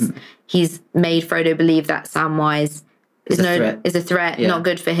point, and he's made Frodo believe that Samwise is a threat, not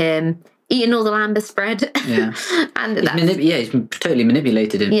good for him. Eating all the Lambeth spread. Yeah. And he's totally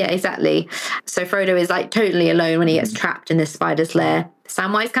manipulated him. Yeah, exactly. So Frodo is like totally alone when he gets trapped in this spider's lair.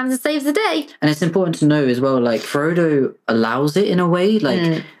 Samwise comes and saves the day. And it's important to know as well, like, Frodo allows it in a way,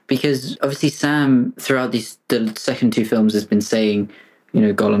 like, because obviously Sam, throughout the second two films, has been saying,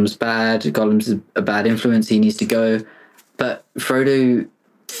 Gollum's bad, Gollum's a bad influence, he needs to go. But Frodo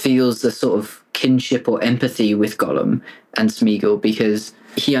feels a sort of kinship or empathy with Gollum and Smeagol because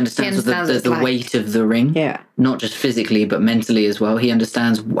he understands the weight of the ring. Yeah. Not just physically, but mentally as well. He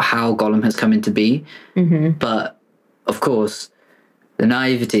understands how Gollum has come into be. But, of course, the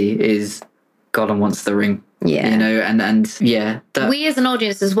naivety is Gollum wants the ring. Yeah. And we as an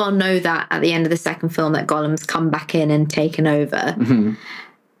audience as well know that at the end of the second film that Gollum's come back in and taken over.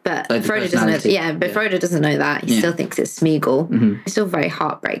 But like Frodo doesn't know. Frodo doesn't know that. He still thinks it's Smeagol. It's still very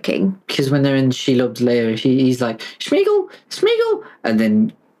heartbreaking. Because when they're in Shelob's lair, he's like, Smeagol! And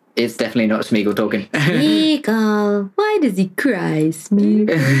then it's definitely not Smeagol talking. Smeagol, why does he cry,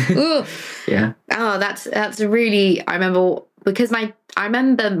 Smeagol? Yeah. Oh, that's really, I remember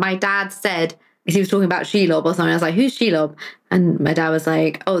my dad said, because he was talking about Shelob or something, I was like, who's Shelob? And my dad was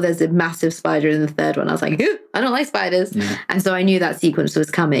like, oh, there's a massive spider in the third one. I was like, I don't like spiders. Yeah. And so I knew that sequence was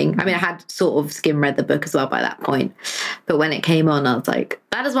coming. I mean, I had sort of read the book as well by that point. But when it came on, I was like,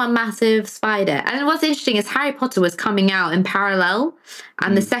 that is one massive spider. And what's interesting is Harry Potter was coming out in parallel.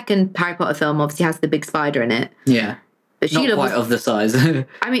 And the second Harry Potter film obviously has the big spider in it. Yeah. But not quite of the size.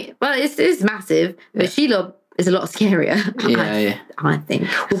 I mean, well, it's massive. But Shelob is a lot scarier. I think.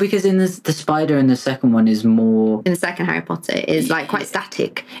 Well, because in the spider in the second one is more... In the second Harry Potter is like quite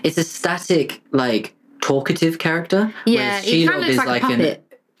static. It's a static, like, talkative character. Yeah, he kind of looks like a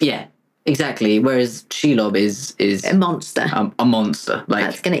puppet. Yeah, exactly. Whereas Shelob is a monster. A monster. Like,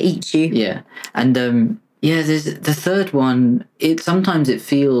 that's going to eat you. Yeah. And, there's the third one, sometimes it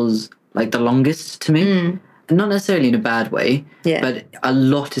feels like the longest to me. Not necessarily in a bad way, but a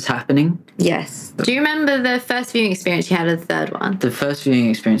lot is happening. Yes. Do you remember the first viewing experience you had of the third one? The first viewing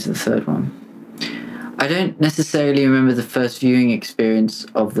experience of the third one. I don't necessarily remember the first viewing experience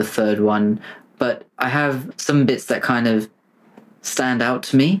of the third one, but I have some bits that kind of stand out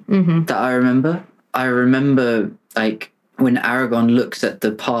to me that I remember. I remember, like, when Aragorn looks at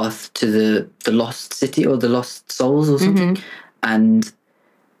the path to the lost city or the lost souls or something, and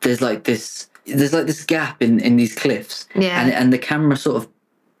there's like this gap in these cliffs. Yeah. And the camera sort of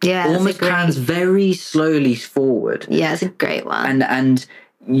almost pans very slowly forward. Yeah, it's a great one. And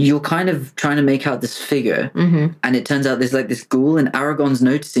you're kind of trying to make out this figure, and it turns out there's like this ghoul, and Aragorn's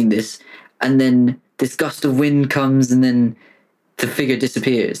noticing this, and then this gust of wind comes, and then the figure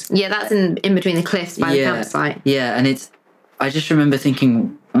disappears. Yeah, that's in between the cliffs by the campsite. Yeah, and I just remember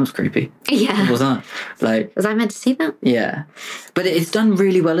thinking, that was creepy. Yeah. What was that? Like, was I meant to see that? Yeah. But it's done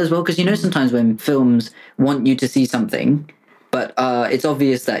really well as well, because sometimes when films want you to see something, but it's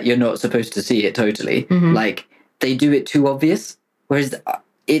obvious that you're not supposed to see it totally. Like, they do it too obvious, whereas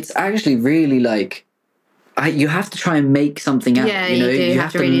it's actually really like, you have to try and make something out. Yeah, you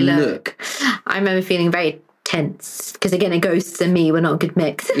have to really look. I remember feeling very tense, because again, ghosts and me were not a good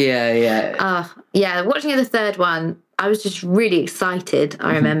mix. Yeah. Watching the third one, I was just really excited.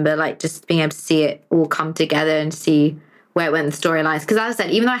 I remember like just being able to see it all come together and see where it went in the storylines. Because as I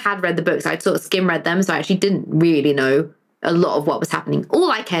said, even though I had read the books, I'd sort of skim-read them, so I actually didn't really know a lot of what was happening. All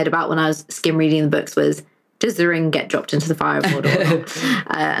I cared about when I was skim-reading the books was, does the ring get dropped into the fire of Mordor?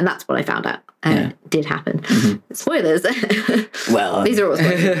 And that's what I found out. And it did happen. Spoilers. Well, these are all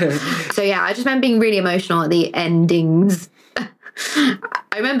spoilers. So yeah, I just remember being really emotional at the endings. I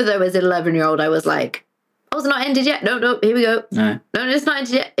remember though, as an 11-year-old, I was like, oh, it's not ended yet. No, here we go. No, it's not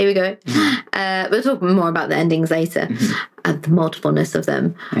ended yet. Here we go. We'll talk more about the endings later and the multipleness of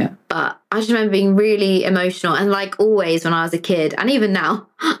them. Yeah. But I just remember being really emotional. And like always when I was a kid, and even now,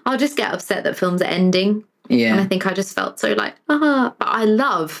 I'll just get upset that films are ending. Yeah. And I think I just felt so like, But I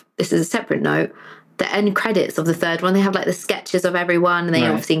love, this is a separate note, the end credits of the third one. They have like the sketches of everyone, and they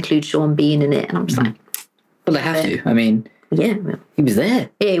obviously include Sean Bean in it. And I'm just like, well, they have to. I mean, yeah, he was there.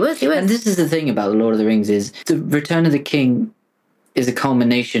 Yeah, he was. And this is the thing about The Lord of the Rings is the Return of the King is a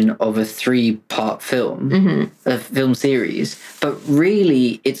culmination of a 3-part film, a film series. But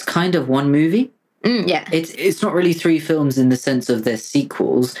really, it's kind of one movie. Yeah. It's not really 3 films in the sense of they're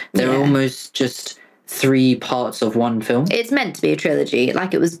sequels. They're almost just 3 parts of one film. It's meant to be a trilogy,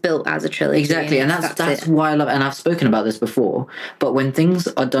 like it was built as a trilogy. Exactly, and that's why I love it. And I've spoken about this before, but when things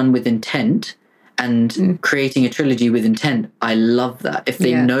are done with intent and creating a trilogy with intent, I love that. If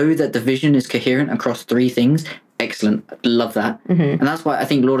they know that the vision is coherent across 3 things, excellent. Love that. And that's why I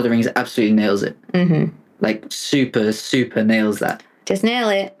think Lord of the Rings absolutely nails it. Like, super, super nails that. Just nail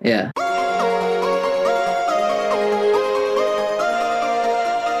it. Yeah.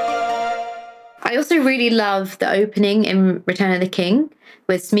 I also really love the opening in Return of the King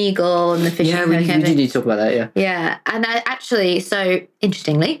with Smeagol and the fishing. Yeah, we do need to talk about that, yeah. Yeah, and so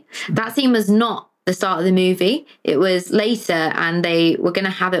interestingly, that scene was not the start of the movie. It was later, and they were going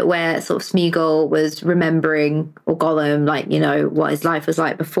to have it where sort of Smeagol was remembering, or Gollum, like, you know, what his life was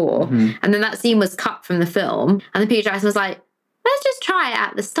like before. And then that scene was cut from the film, and then Peter Jackson was like, let's just try it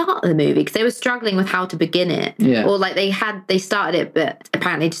at the start of the movie, because they were struggling with how to begin it. Yeah. Or like they started it, but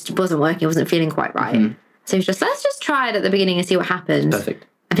apparently it just wasn't working, it wasn't feeling quite right. So he was just, let's just try it at the beginning and see what happens. Perfect.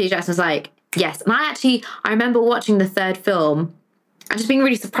 And Peter Jackson was like, yes. And I remember watching the third film and just being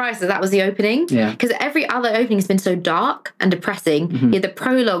really surprised that was the opening. Yeah. Because every other opening has been so dark and depressing. You have the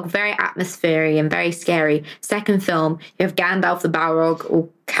prologue, very atmospheric and very scary. Second film, you have Gandalf the Balrog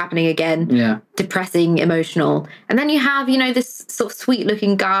all happening again. Yeah. Depressing, emotional. And then you have, you know, this sort of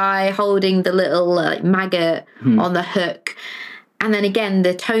sweet-looking guy holding the little maggot on the hook. And then again,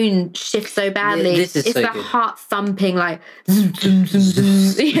 the tone shifts so badly. This is it's so the good. heart thumping, like, zoom, zoom, zoom,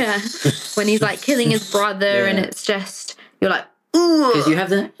 zoom. Yeah. When he's like killing his brother, and it's just, you're like, ooh. Because you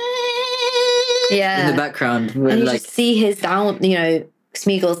have the in the background, where, and you like, just see his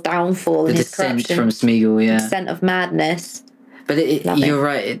Smeagol's downfall and his descent corruption. from Smeagol, yeah. Descent of madness. But you're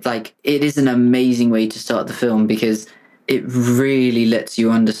right. It is an amazing way to start the film, because it really lets you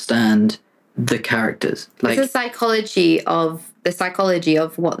understand the characters. Like, it's the psychology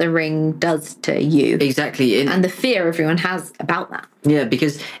of what the ring does to you. Exactly. And the fear everyone has about that. Yeah,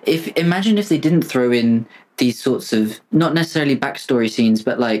 because imagine if they didn't throw in these sorts of, not necessarily backstory scenes,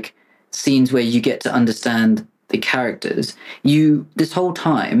 but like scenes where you get to understand the characters. This whole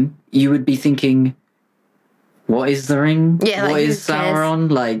time, you would be thinking, what is the ring? Yeah, what is Sauron?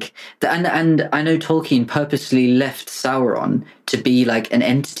 Like, and I know Tolkien purposely left Sauron to be like an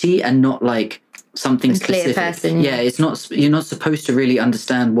entity and not like something specific. Clear person. Yeah, it's not. You're not supposed to really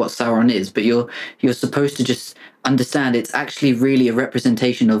understand what Sauron is, but you're supposed to just understand it's actually really a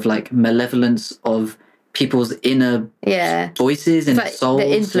representation of like malevolence of people's inner voices and like souls.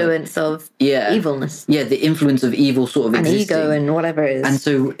 The influence of evilness. Yeah, the influence of evil sort of and existing. Ego and whatever it is. And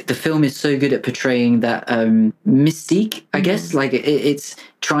so the film is so good at portraying that mystique, I guess. Like it's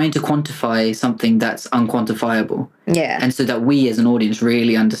trying to quantify something that's unquantifiable. Yeah. And so that we as an audience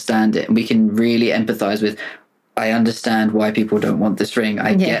really understand it, and we can really empathize with, I understand why people don't want this ring.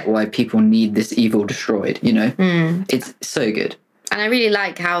 I get why people need this evil destroyed, you know? It's so good. And I really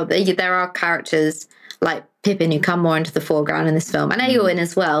like how there are characters like Pippin who come more into the foreground in this film, and Eowyn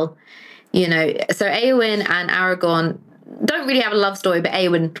as well. You know, so Eowyn and Aragorn don't really have a love story, but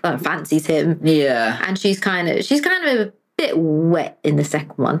Eowyn fancies him. Yeah. And she's kind of a bit wet in the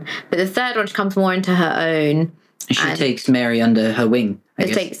second one, but the third one she comes more into her own. She takes Mary under her wing.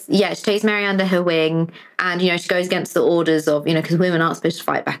 She takes Mary under her wing, and she goes against the orders of because women aren't supposed to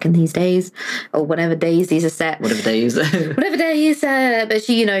fight back in these days, or whatever days these are set. Whatever days. But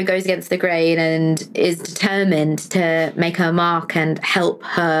she goes against the grain and is determined to make her mark and help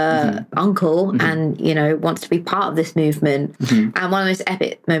her uncle, and wants to be part of this movement. And one of the most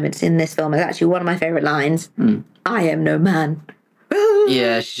epic moments in this film is actually one of my favorite lines. I am no man.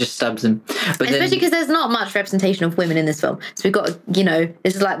 Yeah, she just stabs him. But especially because there's not much representation of women in this film. So we've got,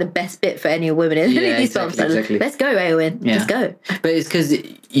 this is like the best bit for any women in these films. So let's go, Eowyn. Yeah. Let's go. But it's because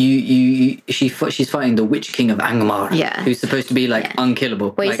she's fighting the Witch King of Angmar, who's supposed to be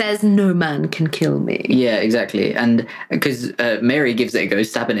unkillable. Where he says, no man can kill me. Yeah, exactly. And because Mary gives it a go,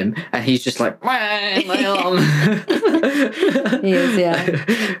 stabbing him, and he's just like, my arm. He is,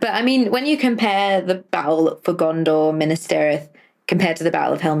 yeah. But I mean, when you compare the battle for Gondor, Minas Tirith, compared to the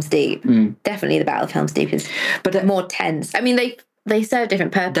Battle of Helm's Deep, definitely the Battle of Helm's Deep is more tense. I mean, they serve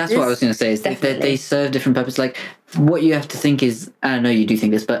different purposes. That's what I was going to say. Is they serve different purposes. Like, what you have to think is, I know you do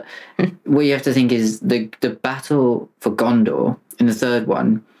think this, but what you have to think is the battle for Gondor in the third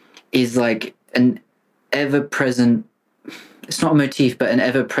one is like an ever-present, it's not a motif, but an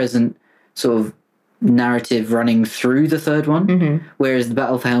ever-present sort of narrative running through the third one, whereas the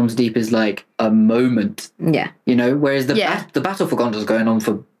Battle of Helm's Deep is like a moment. Yeah. Whereas the Battle for Gondor is going on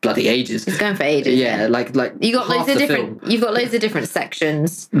for bloody ages. It's going for ages. Yeah, like you got loads of different. You've got loads of different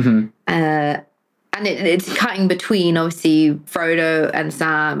sections. and it's cutting between obviously Frodo and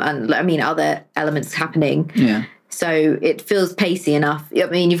Sam, and I mean other elements happening. Yeah. So it feels pacey enough. I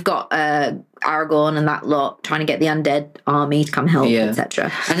mean, you've got Aragorn and that lot trying to get the undead army to come help,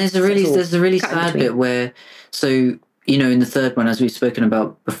 etc. And there's a really sad bit where, so you know, in the third one, as we've spoken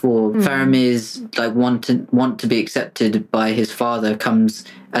about before, Faramir's like want to be accepted by his father comes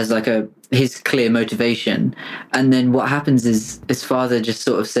as like his clear motivation, and then what happens is his father just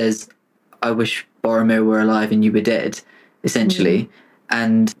sort of says, "I wish Boromir were alive and you were dead," essentially.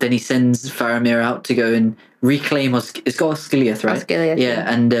 And then he sends Faramir out to go and reclaim it's got Osgiliath, right? Osgiliath, yeah.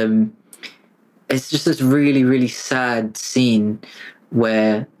 And it's just this really, really sad scene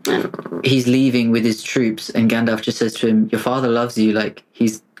where he's leaving with his troops and Gandalf just says to him, "Your father loves you, like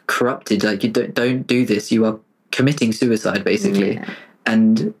he's corrupted, like you don't do this, you are committing suicide," basically. Yeah.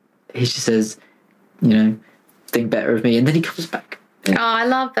 And he just says, you know, think better of me, and then he comes back. Yeah. Oh, I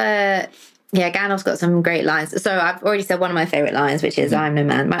love Gandalf's got some great lines. So I've already said one of my favourite lines, which is "I'm no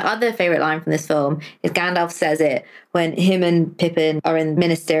man." My other favourite line from this film is Gandalf says it when him and Pippin are in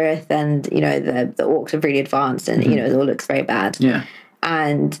Minas Tirith, and you know the orcs have really advanced, and you know it all looks very bad. Yeah.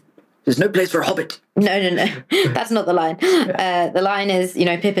 And there's no place for a hobbit. No. That's not the line. The line is, you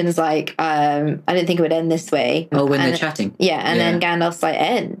know, Pippin's like, I didn't think it would end this way. Oh, when they're chatting. Yeah, and then Gandalf's like,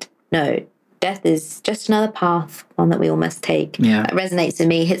 end? No. Death is just another path, one that we all must take. Yeah. That resonates with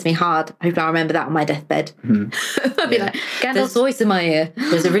me, hits me hard. I hope I'll remember that on my deathbed. I'll be like, Gandalf's voice in my ear.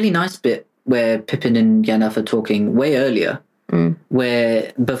 There's a really nice bit where Pippin and Gandalf are talking way earlier,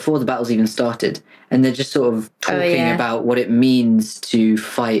 where before the battle's even started, and they're just sort of talking about what it means to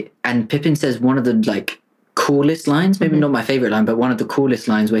fight. And Pippin says one of the like coolest lines, maybe not my favourite line, but one of the coolest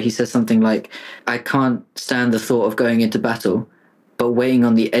lines, where he says something like, "I can't stand the thought of going into battle, but waiting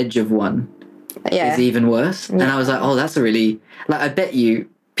on the edge of one is even worse." And I was like, oh, that's a really, like, I bet you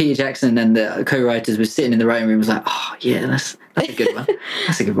Peter Jackson and the co-writers were sitting in the writing room, was like, oh yeah, that's a good one.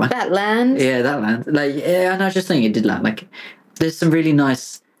 That's a good one. That lands. Yeah, that lands. Like, yeah, and I was just thinking it did land. Like, there's some really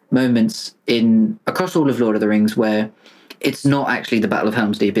nice moments across all of Lord of the Rings where it's not actually the Battle of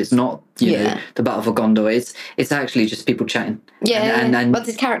Helm's Deep. It's not, you know, the Battle for Gondor. It's actually just people chatting. Yeah, but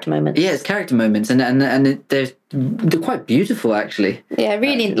it's character moments. Yeah, it's character moments, and they're quite beautiful, actually. Yeah,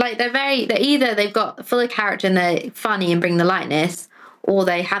 really. Like they've got full of character and they're funny and bring the lightness, or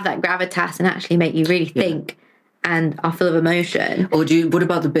they have that gravitas and actually make you really think and are full of emotion. Or what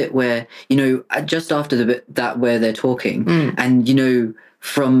about the bit where, you know, just after the bit that where they're talking, and you know,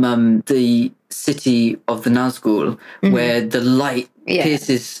 from the city of the Nazgul, where the light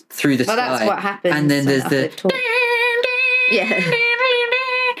pierces through the sky. That's what happens. And then there's the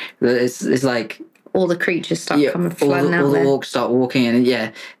it's like all the creatures start coming flooding out. All the orcs start walking, and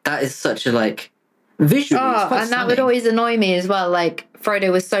that is such a like visual. And that would always annoy me as well. Like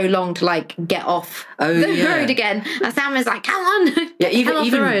Frodo was so long to like get off the road again, and Sam was like, "Come on!" Even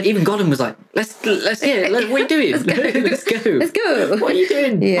Gollum was like, "Let's what are you doing? Let's go. What are you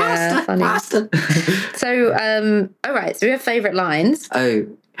doing? Yeah, Master." So, all right. So we have favourite lines. I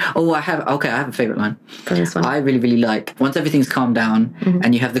have a favourite line. From this one. I really, really like once everything's calmed down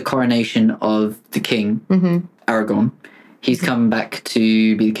and you have the coronation of the king, Aragorn. He's come back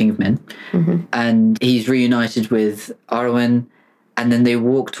to be the King of Men, and he's reunited with Arwen, and then they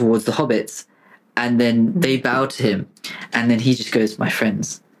walk towards the Hobbits, and then they bow to him, and then he just goes, "My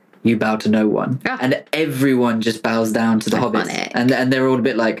friends, you bow to no one," and everyone just bows down to the Hobbits, and they're all a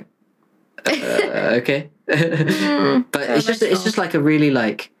bit like, okay, but it's just like a really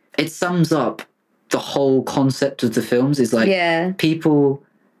like it sums up the whole concept of the films is like people.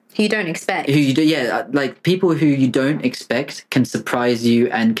 Who you don't expect. Like people who you don't expect can surprise you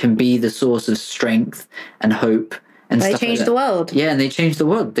and can be the source of strength and hope and stuff like that. They changed the world. Yeah, and they changed the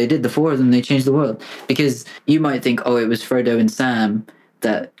world. They did, the four of them, they changed the world. Because you might think, oh, it was Frodo and Sam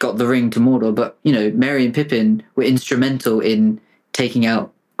that got the ring to Mordor, but, you know, Merry and Pippin were instrumental in taking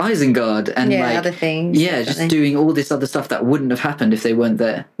out Isengard and other things. Yeah, just doing all this other stuff that wouldn't have happened if they weren't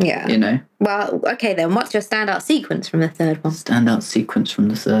there. Yeah. You know? Well, okay then, what's your standout sequence from the third one? Standout sequence from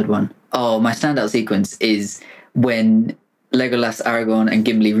the third one. Oh, my standout sequence is when Legolas, Aragorn and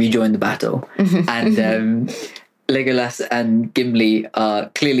Gimli rejoin the battle. And Legolas and Gimli are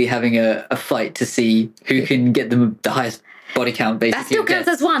clearly having a fight to see who can get them the highest body count, basically. That still counts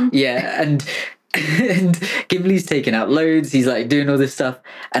as one. Yeah, and Gimli's taking out loads, he's like doing all this stuff,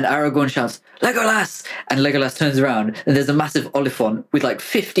 and Aragorn shouts, "Legolas!" And Legolas turns around and there's a massive Oliphant with like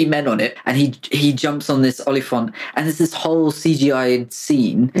 50 men on it, and he jumps on this Oliphant, and there's this whole CGI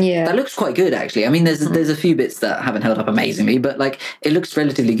scene that looks quite good actually. I mean there's a few bits that haven't held up amazingly, but like it looks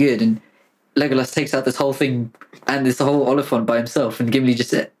relatively good, and Legolas takes out this whole thing and this whole Oliphant by himself, and Gimli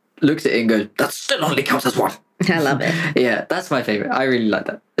just looks at it and goes, that still only counts as one. I love it. Yeah, that's my favourite. I really like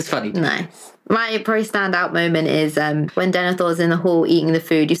that. It's funny. Nice. My probably standout moment is when Denethor's in the hall eating the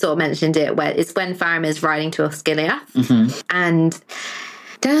food. You sort of mentioned it, where it's when Faramir's riding to Osgiliath. And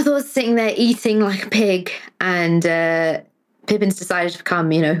Denethor's sitting there eating like a pig, and Pippin's decided to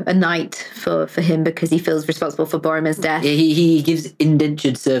become, a knight for him because he feels responsible for Boromir's death. Yeah, he gives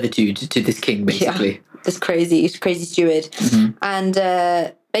indentured servitude to this king, basically. Yeah, this crazy steward.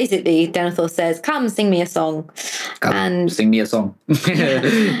 And basically, Denethor says, come, sing me a song. Sing me a song.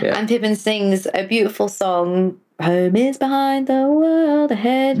 Yeah. And Pippin sings a beautiful song, Home is behind the world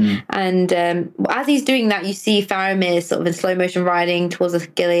ahead. And as he's doing that, you see Faramir sort of in slow motion riding towards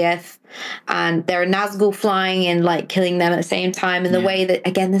Osgiliath. And there are Nazgul flying and like killing them at the same time. And the way that,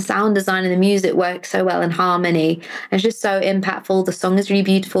 again, the sound design and the music work so well in harmony. And it's just so impactful. The song is really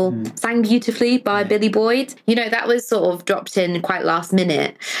beautiful. Sang beautifully by Billy Boyd. That was sort of dropped in quite last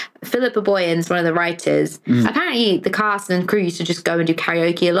minute. Philippa Boyens, one of the writers, apparently the cast and crew used to just go and do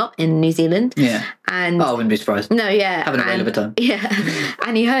karaoke a lot in New Zealand. Yeah. And I wouldn't be surprised. No, yeah. Having a whale of a time. Yeah.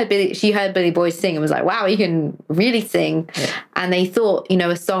 And she heard Billy Boyd sing and was like, wow, he can really sing. Yeah. And they thought,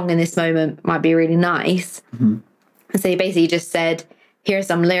 a song in this moment might be really nice. And so he basically just said, here are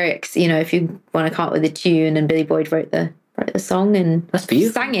some lyrics, if you want to come up with a tune. And Billy Boyd wrote the song and that's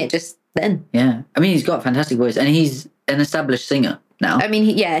beautiful. Sang it just then. Yeah. I mean, he's got a fantastic voice and he's an established singer now. I mean,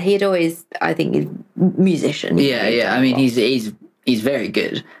 he had always, I think, he's a musician. Yeah. I mean, he's very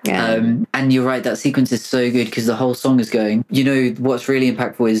good. Yeah. And you're right, that sequence is so good because the whole song is going. What's really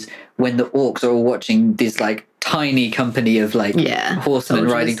impactful is when the orcs are all watching this like tiny company of like horsemen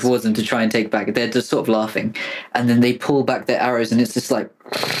riding towards them to try and take back. They're just sort of laughing. And then they pull back their arrows and it's just like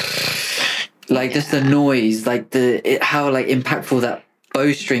just the noise, like how like impactful that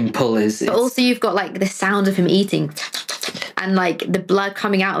bowstring pull is. But also you've got like the sound of him eating. And like the blood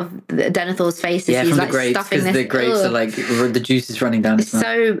coming out of Denethor's face as he's from like the grapes, stuffing because the grapes are like the juice is running down. It's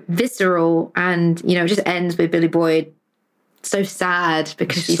so visceral, and it just ends with Billy Boyd so sad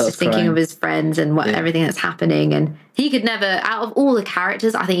because he's just thinking of his friends and everything that's happening, and he could never, out of all the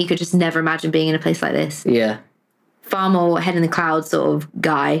characters, I think he could just never imagine being in a place like this. Yeah. Far more head in the clouds sort of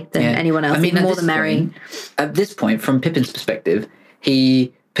guy than anyone else, even more than Merry. At this point, from Pippin's perspective,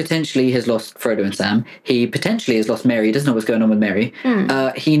 he potentially has lost Frodo and Sam. He potentially has lost Merry. He doesn't know what's going on with Merry.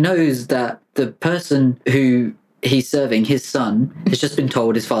 He knows that the person who he's serving, his son, has just been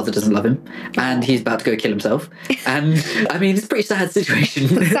told his father doesn't love him and he's about to go kill himself. And I mean, it's a pretty sad situation.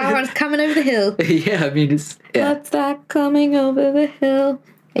 Sauron's coming over the hill. Yeah, I mean, it's... Yeah. What's that coming over the hill?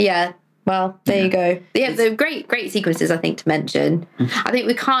 Yeah. Well, there you go. Yeah, the great sequences, I think, to mention. I think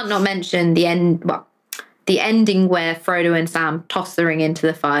we can't not mention the end... Well, the ending where Frodo and Sam toss the ring into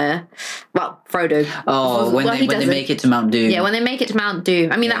the fire. Well, Frodo. Oh, when they make it to Mount Doom. Yeah, when they make it to Mount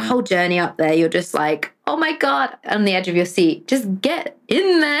Doom. I mean, that whole journey up there, you're just like, oh my God, on the edge of your seat. Just get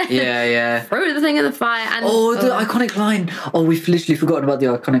in there. Yeah. Throw the thing in the fire. And the iconic line. Oh, we've literally forgotten about the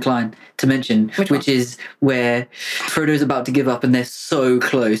iconic line to mention, which is where Frodo's about to give up and they're so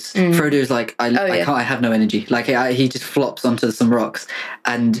close. Frodo's like, I can't, I have no energy. Like, he just flops onto some rocks.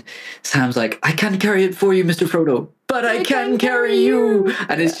 And Sam's like, I can carry it for you, Mr. Frodo. But I can carry you.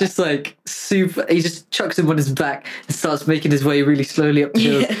 And it's just like super. He just chucks him on his back and starts making his way really slowly up the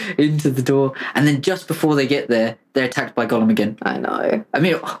hill into the door. And then just before they get there, they're attacked by Gollum again. I know. I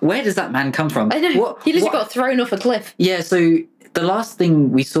mean, where does that man come from? I know. He literally got thrown off a cliff. Yeah, so the last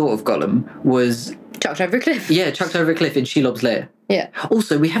thing we saw of Gollum was... chucked over a cliff. Yeah, chucked over a cliff in Shelob's lair. Yeah.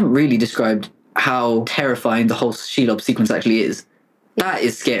 Also, we haven't really described how terrifying the whole Shelob sequence actually is. That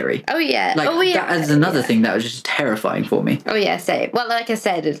is scary. Oh, yeah. That is another thing that was just terrifying for me. Oh, yeah, same. Well, like I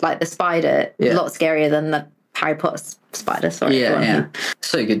said, it's like the spider, a lot scarier than the Harry Potter spider. Sorry. Yeah.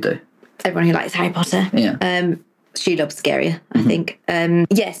 So good, though. Everyone who likes Harry Potter. Yeah. Shelob's scarier, I think.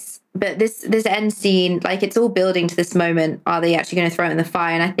 Yes, but this end scene, like, it's all building to this moment. Are they actually going to throw it in the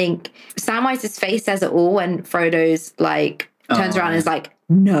fire? And I think Samwise's face says it all when Frodo's, like, turns around and is like,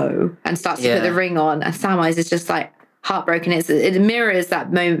 no, and starts to put the ring on. And Samwise is just like, heartbroken. It mirrors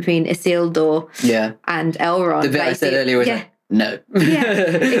that moment between Isildur and Elrond. The bit I said earlier was like, no. Yeah,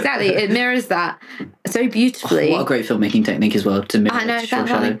 exactly. It mirrors that so beautifully. What a great filmmaking technique as well to mirror. I know,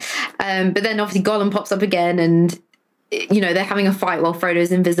 exactly. But then obviously Gollum pops up again and, they're having a fight while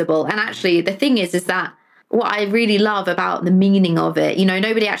Frodo's invisible. And actually the thing is that what I really love about the meaning of it,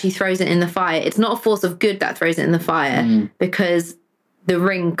 nobody actually throws it in the fire. It's not a force of good that throws it in the fire because the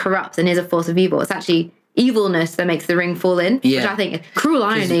ring corrupts and is a force of evil. It's actually evilness that makes the ring fall in, which I think is cruel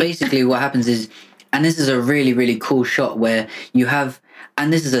irony. Basically what happens is, and this is a really, really cool shot where you have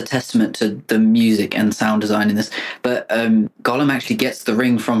and this is a testament to the music and sound design in this, but Gollum actually gets the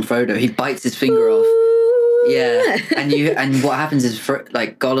ring from Frodo. He bites his finger off. Yeah, and what happens is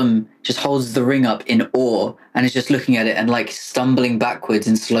like Gollum just holds the ring up in awe and is just looking at it and like stumbling backwards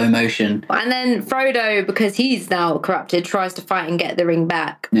in slow motion. And then Frodo, because he's now corrupted, tries to fight and get the ring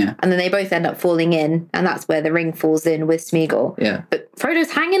back. Yeah. And then they both end up falling in, and that's where the ring falls in with Smeagol. Yeah. But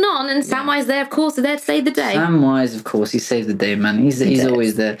Frodo's hanging on, and Samwise there, of course, are there to save the day. Samwise, of course, he saves the day, man. He's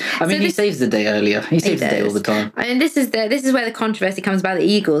always there. I mean, he saves the day earlier. He saves the day all the time. I mean, this is where the controversy comes about the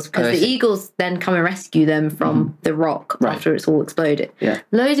Eagles, because the Eagles then come and rescue them from the rock after it's all exploded. Yeah.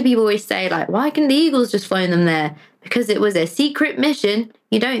 Loads of people always say, like, why couldn't the Eagles just flown them there? Because it was a secret mission.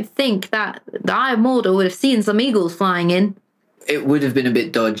 You don't think that the Eye of Mordor would have seen some eagles flying in? It would have been a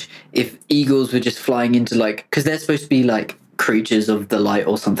bit dodge if eagles were just flying into, like, because they're supposed to be like creatures of the light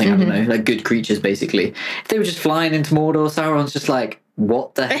or something. I don't know, like good creatures basically. If they were just flying into Mordor, Sauron's just like,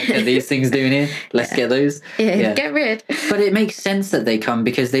 what the heck are these things doing here? Let's get those. Yeah, get rid. But it makes sense that they come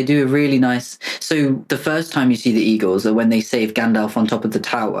because they do a really nice... So the first time you see the eagles are when they save Gandalf on top of the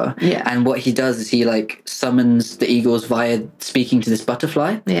tower. Yeah. And what he does is he like summons the eagles via speaking to this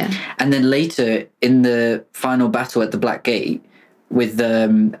butterfly. Yeah. And then later in the final battle at the Black Gate, with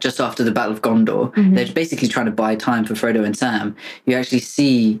just after the Battle of Gondor, they're basically trying to buy time for Frodo and Sam. You actually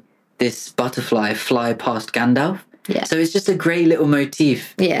see this butterfly fly past Gandalf. Yeah. So it's just a great little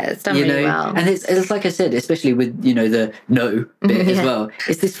motif. Yeah, it's done really well. And it's like I said, especially with, the no bit as well.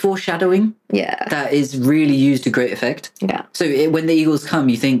 It's this foreshadowing that is really used to great effect. Yeah. So when the eagles come,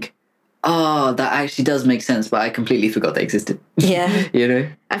 you think, oh, that actually does make sense, but I completely forgot they existed. Yeah.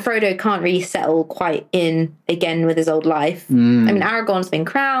 And Frodo can't really settle quite in again with his old life. I mean, Aragorn's been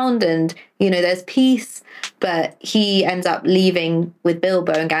crowned and, there's peace, but he ends up leaving with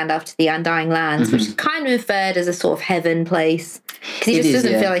Bilbo and Gandalf to the Undying Lands, which is kind of inferred as a sort of heaven place, because he just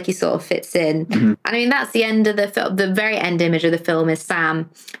doesn't feel like he sort of fits in. And I mean, that's the end of the film. The very end image of the film is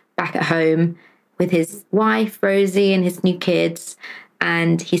Sam back at home with his wife, Rosie, and his new kids.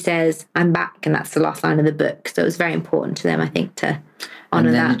 And he says, I'm back. And that's the last line of the book. So it was very important to them, I think, to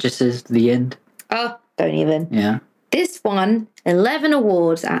honour that. And then it just says the end. Oh, don't even. Yeah. This won 11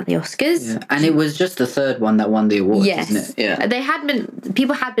 awards at the Oscars. Yeah. And it was just the third one that won the award, isn't it? Yeah.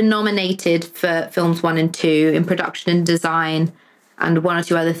 People had been nominated for films 1 and 2 in production and design and one or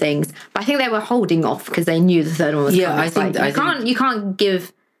two other things. But I think they were holding off because they knew the third one was coming. You can't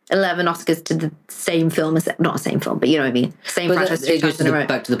give 11 Oscars to the same film, not the same film, but you know what I mean? Same franchise. It goes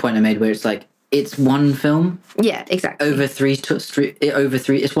back to the point I made where it's like, it's one film. Yeah, exactly. Over three.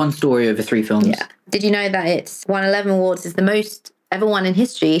 It's one story over 3 films. Yeah. Did you know that it's won 11 awards, is the most ever won in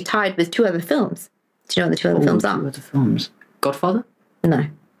history, tied with 2 other films? Do you know what the 2 other films are? 2 other films. Godfather? No.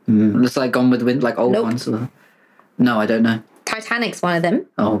 It's like Gone with the Wind, like old ones. No, I don't know. Titanic's one of them.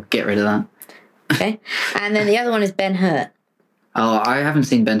 Oh, get rid of that. Okay. And then the other one is Ben-Hur. Oh, I haven't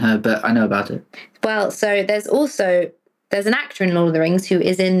seen Ben-Hur, but I know about it. Well, so there's an actor in Lord of the Rings who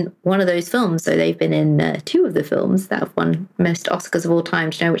is in one of those films. So they've been in 2 of the films that have won most Oscars of all time.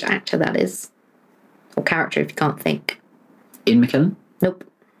 Do you know which actor that is? Or character, if you can't think. Ian McKellen? Nope.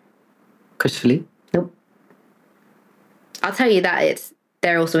 Christopher Lee? Nope. I'll tell you that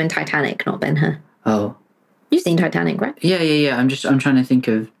they're also in Titanic, not Ben-Hur. Oh. You've seen Titanic, right? Yeah. I'm trying to think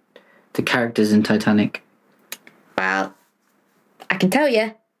of the characters in Titanic. Well, I can tell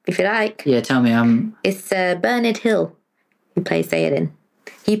you, if you like. Yeah, tell me. It's Bernard Hill who plays Theoden.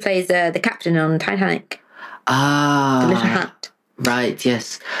 He plays the captain on Titanic. Ah. The little hat. Right,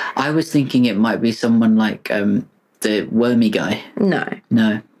 yes. I was thinking it might be someone like the wormy guy.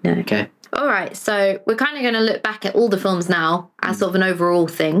 No. Okay. All right, so we're kind of going to look back at all the films now as sort of an overall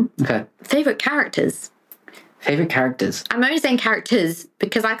thing. Okay. Favourite characters? Favourite characters? I'm only saying characters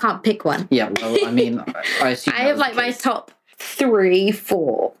because I can't pick one. Yeah, well, I mean, I assume I have like my top 3,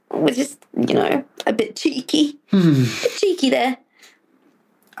 4, which is, a bit cheeky. A bit cheeky there.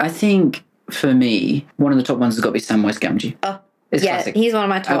 I think, for me, one of the top ones has got to be Samwise Gamgee. Oh, it's classic. He's one of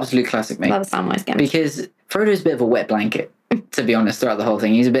my top. Absolute classic, mate. Love Samwise Gamgee. Because Frodo's a bit of a wet blanket, to be honest, throughout the whole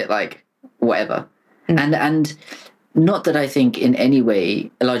thing. He's a bit like, whatever. And not that I think in any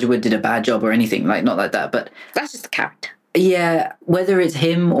way Elijah Wood did a bad job or anything, like, not like that, but... That's just the character. Yeah, whether it's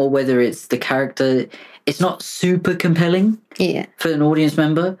him or whether it's the character, it's not super compelling for an audience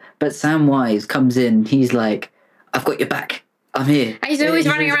member, but Samwise comes in, he's like, I've got your back. I'm here. And he's always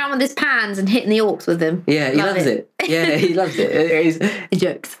running around with his pans and hitting the orcs with them. Yeah, he loves it. Yeah, he loves it. He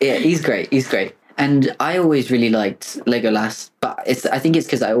jokes. Yeah, he's great. And I always really liked Legolas, but I think it's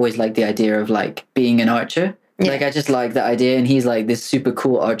because I always liked the idea of like being an archer. Yeah. Like, I just like that idea. And he's like this super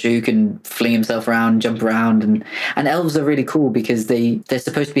cool archer who can fling himself around, jump around. And elves are really cool because they're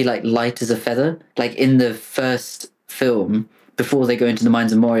supposed to be like light as a feather. Like in the first film, before they go into the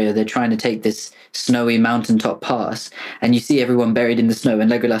mines of Moria, they're trying to take this snowy mountaintop pass, and you see everyone buried in the snow,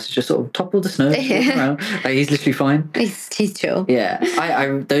 and Legolas is just sort of toppled the snow, walking around. Like, he's literally fine. He's chill. Yeah,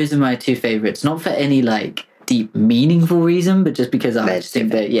 I those are my two favorites. Not for any like deep, meaningful reason, but just because I just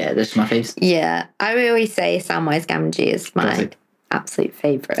think that they're just my faves. Yeah, I would always say Samwise Gamgee is my absolute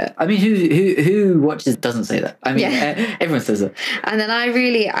favorite. I mean, who watches doesn't say that? I mean, everyone says it. And then I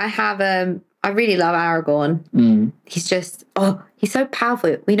really love Aragorn. He's just, he's so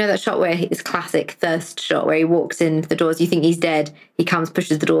powerful. We know that shot where his classic thirst shot where he walks in the doors, you think he's dead. He comes,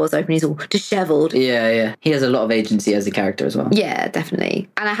 pushes the doors open, he's all disheveled. Yeah. He has a lot of agency as a character as well. Yeah, definitely.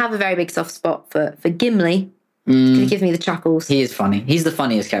 And I have a very big soft spot for Gimli. He gives me the chuckles. He is funny. He's the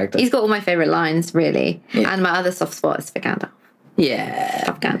funniest character. He's got all my favourite lines, really. Yeah. And my other soft spot is for Gandalf. Yeah.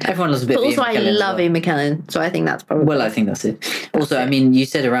 Gandalf. Everyone loves a bit of But also, I love Ian Ian McKellen, so I think that's probably... Well, I think that's it. Also, I mean, you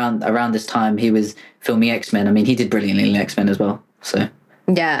said around this time he was filming X-Men. I mean, he did brilliantly in X-Men as well, so...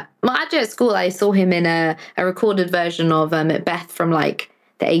 Yeah. Well, actually at school, I saw him in a recorded version of Macbeth from, like,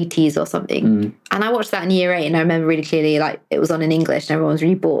 the 80s or something. And I watched that in year 8, and I remember really clearly, like, it was on in English, and everyone was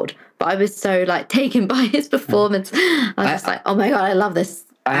really bored. But I was so, like, taken by his performance. I was just like, oh my God, I love this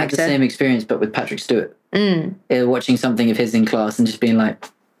I had actor. the same experience, but with Patrick Stewart. Watching something of his in class and just being like,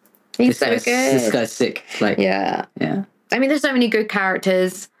 He's so good. This guy's sick. Like, Yeah. Yeah. I mean, there's so many good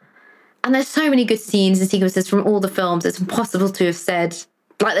characters, and there's so many good scenes and sequences from all the films. It's impossible to have said.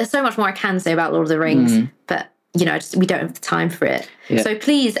 Like, there's so much more I can say about Lord of the Rings, but, you know, we don't have the time for it. Yeah. So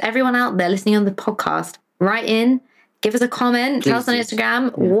please, everyone out there listening on the podcast, write in, give us a comment, tell us on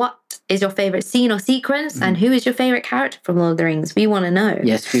Instagram what is your favourite scene or sequence, and who is your favourite character from Lord of the Rings. We want to know.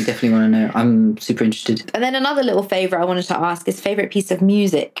 Yes, we definitely want to know. I'm super interested. And then another little favourite I wanted to ask is favourite piece of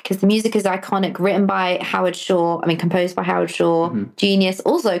music, because the music is iconic, written by Howard Shaw, composed by Howard Shaw, genius,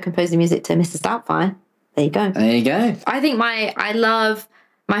 also composed the music to Mr. Doubtfire. There you go. There you go. I think my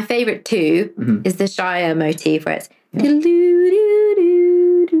favourite too is the Shire motif where it's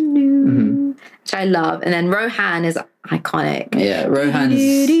which I love. And then Rohan is iconic. Yeah,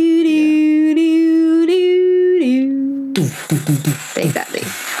 Rohan's... Exactly.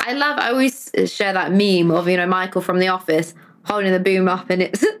 I always share that meme of, Michael from The Office holding the boom up and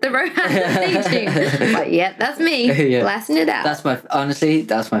it's the Rohan theme. Like, yeah, that's me. Blasting it out. That's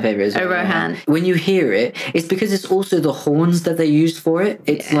my favorite as well. Rohan. When you hear it, it's because it's also the horns that they use for it.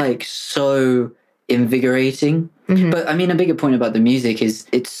 It's like so invigorating. But I mean, a bigger point about the music is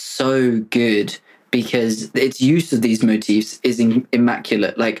it's so good because its use of these motifs is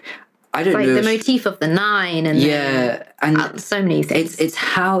immaculate. Like, I don't know. The motif of the 9 and and so many things.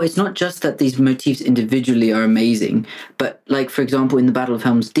 It's not just that these motifs individually are amazing, but like, for example, in the Battle of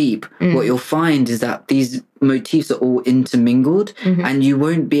Helm's Deep, what you'll find is that these motifs are all intermingled and you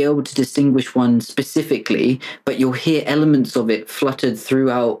won't be able to distinguish one specifically, but you'll hear elements of it fluttered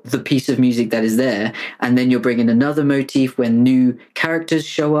throughout the piece of music that is there. And then you'll bring in another motif when new characters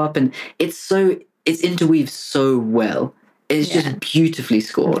show up, and it's interweaved so well. It's just beautifully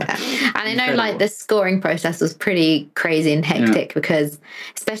scored. Yeah. And I know, like, the scoring process was pretty crazy and hectic because,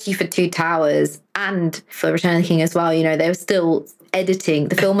 especially for Two Towers and for Return of the King as well, they were still editing.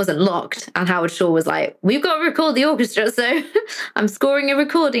 The film wasn't locked, and Howard Shaw was like, we've got to record the orchestra, so I'm scoring a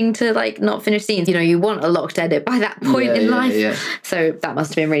recording to, like, not finish scenes. You want a locked edit by that point in life. Yeah. So that must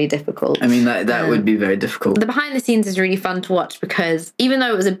have been really difficult. I mean, that would be very difficult. The behind the scenes is really fun to watch because even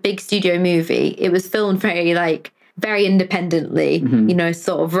though it was a big studio movie, it was filmed very independently,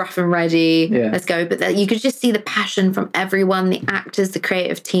 sort of rough and ready, let's go. But you could just see the passion from everyone, the actors, the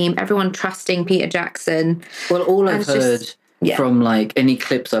creative team, everyone trusting Peter Jackson. Well, all I've heard from, like, any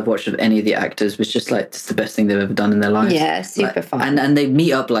clips I've watched of any of the actors was just, like, it's the best thing they've ever done in their lives. Yeah, super fun. And they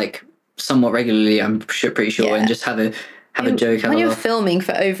meet up, like, somewhat regularly, I'm pretty sure, and just have a joke. When you're filming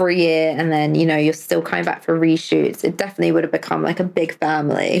for over a year and then, you're still coming back for reshoots, it definitely would have become, like, a big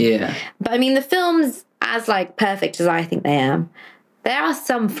family. Yeah. But, I mean, the films, as, like, perfect as I think they are, there are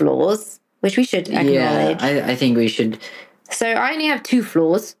some flaws, which we should acknowledge. Yeah, I think we should. So I only have 2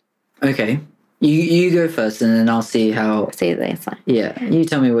 flaws. Okay. You go first and then I'll see how... See, that's fine. Yeah, you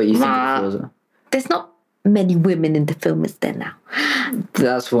tell me what you think the flaws are. There's not many women in the film, is there now?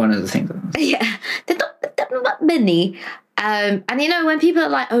 That's one of the things. Yeah, there's not many. And when people are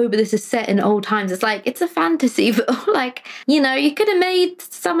like, oh, but this is set in old times, it's like, it's a fantasy, but like, you could have made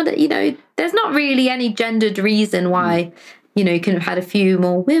some of the, there's not really any gendered reason why you know, you could have had a few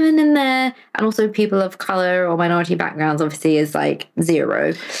more women in there, and also people of color or minority backgrounds obviously is like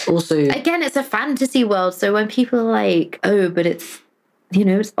 0. Also, Again, it's a fantasy world, so when people are like, oh, but it's, you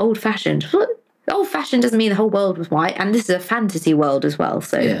know, it's old fashioned. Old fashioned doesn't mean the whole world was white, and this is a fantasy world as well.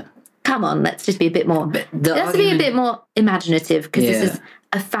 So come on, let's just be a bit more. Let's be a bit more imaginative, because this is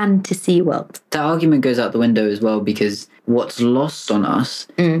a fantasy world. The argument goes out the window as well, because what's lost on us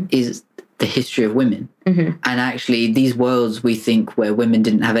is the history of women. And actually, these worlds we think where women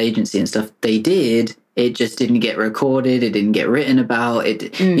didn't have agency and stuff, they did. It just didn't get recorded. It didn't get written about.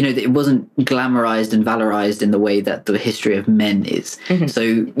 It, you know, it wasn't glamorized and valorized in the way that the history of men is. So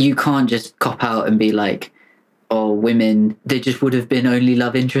you can't just cop out and be like, oh, women, they just would have been only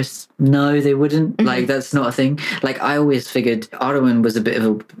love interests. No, they wouldn't. Like, that's not a thing. Like, I always figured Arwen was a bit of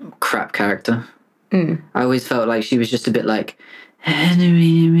a crap character. I always felt like she was just a bit like,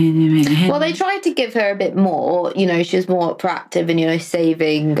 well, they tried to give her a bit more. You know, she was more proactive in, you know,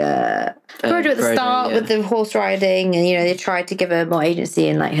 saving Frodo at the start with the horse riding, and, you know, they tried to give her more agency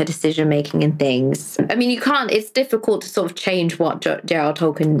in like her decision making and things. I mean, you can't. It's difficult to sort of change what J.R.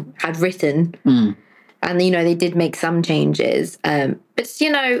 Tolkien had written, and, you know, they did make some changes. But,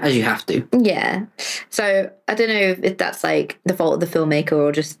 you know, as you have to. Yeah. So I don't know if that's like the fault of the filmmaker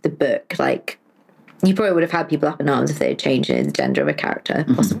or just the book. Like, you probably would have had people up in arms if they had changed the gender of a character,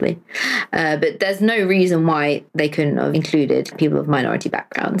 possibly. But there's no reason why they couldn't have included people of minority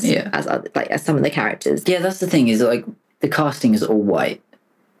backgrounds as some of the characters. Yeah, that's the thing, is like the casting is all white.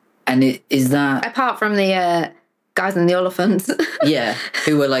 And it is that... Apart from the guys in the Oliphants.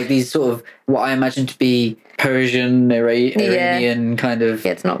 Who were like these sort of, what I imagine to be Persian, Iranian kind of...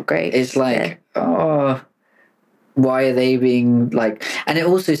 Yeah, it's not great. It's like, why are they being like... And it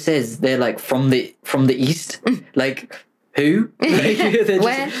also says they're like from the east. Like, who? Like, they're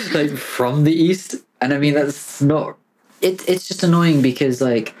where? Just, like, from the east. And I mean, that's not... It's just annoying, because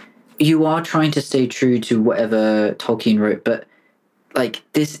like you are trying to stay true to whatever Tolkien wrote, but like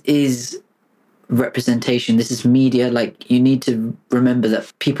this is representation, this is media. Like, you need to remember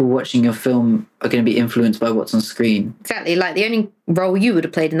that people watching your film are going to be influenced by what's on screen. Exactly. Like, the only role you would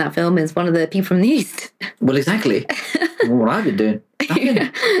have played in that film is one of the people from the east. Well, exactly. What I've been doing.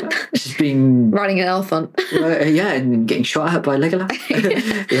 Just being... riding an elephant. And getting shot at by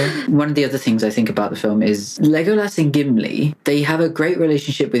Legolas. One of the other things I think about the film is Legolas and Gimli, they have a great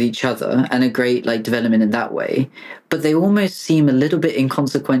relationship with each other and a great like development in that way, but they almost seem a little bit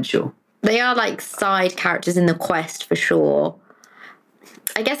inconsequential. They are like side characters in the quest, for sure.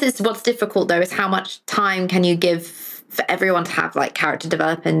 I guess it's what's difficult, though, is how much time can you give for everyone to have like character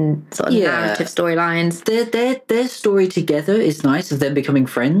development, sort of narrative storylines. Their story together is nice, of them becoming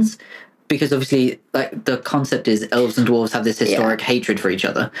friends, because obviously like the concept is elves and dwarves have this historic hatred for each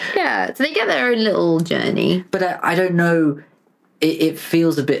other. Yeah, so they get their own little journey. But I don't know, it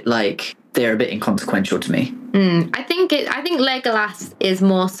feels a bit like they're a bit inconsequential to me. I think Legolas is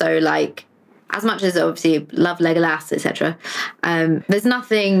more so like, as much as obviously love Legolas, etc. There's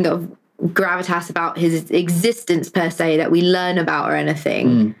nothing of gravitas about his existence per se that we learn about or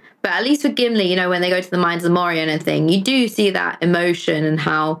anything. But at least with Gimli, you know, when they go to the Mines of Moria and everything, you do see that emotion and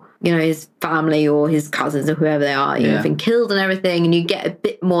how, you know, his family or his cousins or whoever they are, you know, have been killed and everything, and you get a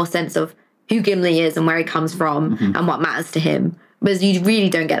bit more sense of who Gimli is and where he comes from and what matters to him. Whereas you really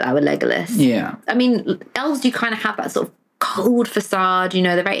don't get that with Legolas. Yeah. I mean, elves do kind of have that sort of cold facade, you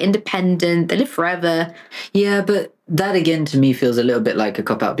know, they're very independent, they live forever. Yeah, but that again to me feels a little bit like a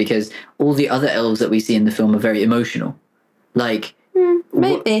cop-out, because all the other elves that we see in the film are very emotional. Like,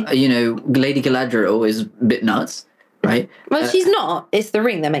 maybe. You know, Lady Galadriel is a bit nuts, right? Well, she's not. It's the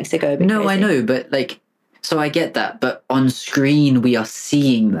ring that makes her go a bit crazy. I know, but like, so I get that, but on screen we are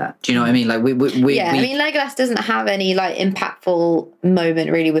seeing that. Do you know what I mean? Like we I mean, Legolas doesn't have any like impactful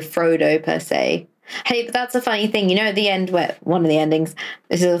moment really with Frodo per se. Hey, but that's a funny thing, you know, at the end, where one of the endings,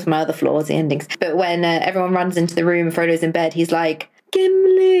 this is my other flaws, the endings, but when everyone runs into the room and Frodo's in bed, he's like,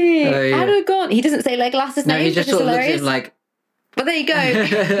 Gimli, how do I go on? He doesn't say Legolas's name. No, he just sort of looks at him like... Well, there you go.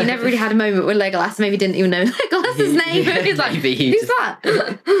 He never really had a moment with Legolas. Maybe didn't even know Legolas's name. He's like, who's that?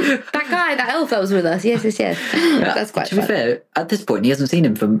 That guy, that elf that was with us. Yes. That's quite To be fair, at this point, he hasn't seen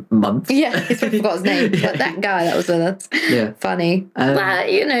him for months. Yeah, he's probably forgot his name. But that guy that was with us. Yeah. Funny.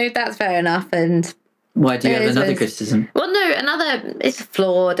 But, you know, that's fair enough. And... why do you have another criticism? Well, no, another, it's a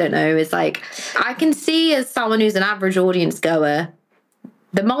flaw, I don't know. It's like, I can see as someone who's an average audience goer,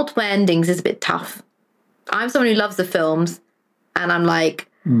 the multiple endings is a bit tough. I'm someone who loves the films, and I'm like,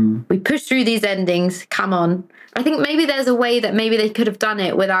 we push through these endings, come on. I think maybe there's a way that maybe they could have done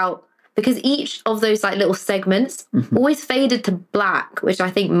it without because each of those like little segments always faded to black, which I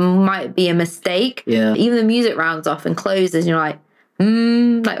think might be a mistake. Yeah. Even the music rounds off and closes, and you're like,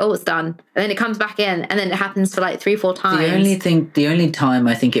 oh, it's done. And then it comes back in, and then it happens for like 3-4 times. The only time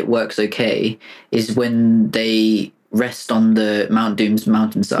I think it works okay is when they rest on the Mount Doom's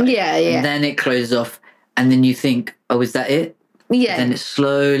mountainside. Yeah, yeah. And then it closes off, and then you think, oh, is that it? Yeah. Then it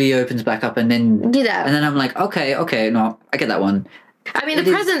slowly opens back up, and then and then I'm like, okay, no, I get that one. I mean,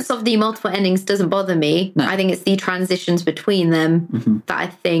 the presence of the multiple endings doesn't bother me. No. I think it's the transitions between them that I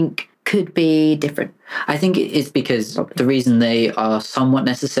think could be different. I think it's because the reason they are somewhat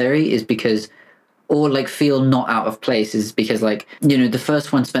necessary is because, or like feel not out of place, is because, like, you know, the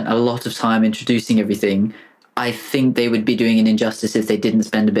first one spent a lot of time introducing everything. I think they would be doing an injustice if they didn't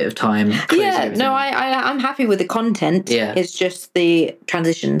spend a bit of time closing everything. No, I'm happy with the content. Yeah. It's just the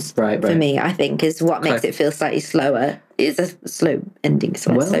transitions for me, I think, is what makes it feel slightly slower. It's a slow ending,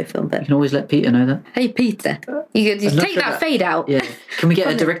 slow film. But you can always let Peter know that. Hey, Peter, you take that fade out. Yeah. Can we get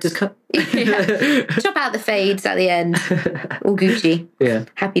a director's cut? Chop out the fades at the end. All Gucci. Yeah.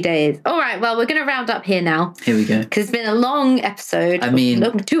 Happy days. All right, well, we're going to round up here now. Here we go. Because it's been a long episode. I mean,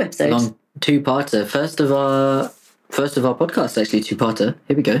 long 2 episodes. Long 2-parter. First of our podcast, actually, 2-parter.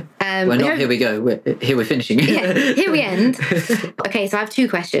 Here we go. Here we go. We're finishing. Yeah, here we end. Okay, so I have 2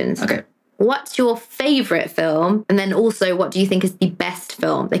 questions. Okay. What's your favourite film? And then also, what do you think is the best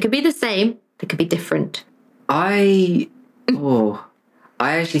film? They could be the same. They could be different. I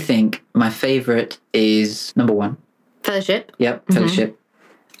actually think my favourite is number 1. Fellowship. Yep, Fellowship.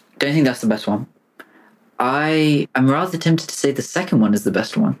 Don't think that's the best one. I am rather tempted to say the second one is the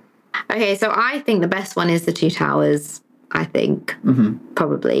best one. Okay, so I think the best one is The Two Towers, I think.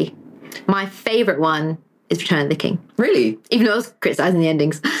 Probably. My favourite one is Return of the King. Really? Even though I was criticising the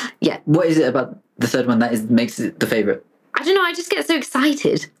endings. Yeah. What is it about the third one that makes it the favourite? I don't know, I just get so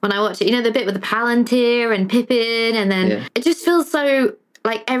excited when I watch it. You know, the bit with the Palantir and Pippin, and then it just feels so,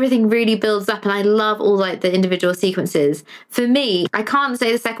 like, everything really builds up, and I love all, like, the individual sequences. For me, I can't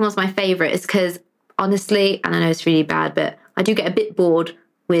say the second one's my favourite. It's because, honestly, and I know it's really bad, but I do get a bit bored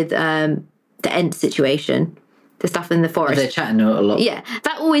with the Ents situation. The stuff in the forest. They're chatting a lot. Yeah,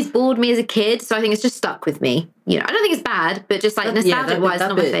 that always bored me as a kid, so I think it's just stuck with me. You know, I don't think it's bad, but just like nostalgic-wise, it's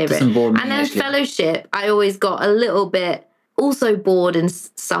not my favourite. And then Fellowship, I always got a little bit also bored in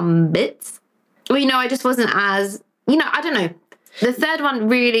some bits. Well, you know, I just wasn't as, you know, I don't know. The third one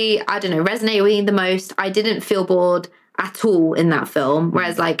really, I don't know, resonated with me the most. I didn't feel bored at all in that film.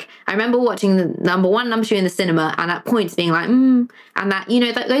 Whereas, like, I remember watching the number 1, number 2 in the cinema, and at points being like, and that, you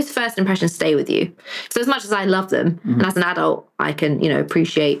know, those first impressions stay with you. So as much as I love them, and as an adult, I can, you know,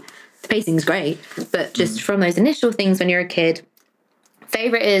 appreciate the pacing's great, but just from those initial things when you're a kid,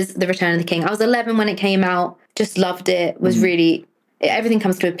 favourite is The Return of the King. I was 11 when it came out, just loved it, was really, everything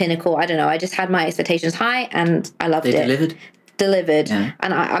comes to a pinnacle. I don't know, I just had my expectations high, and I loved it. Delivered. Yeah.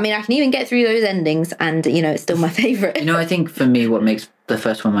 And I mean, I can even get through those endings, and, you know, it's still my favourite. You know, I think for me, what makes the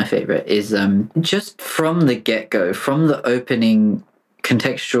first one my favourite is just from the get-go, from the opening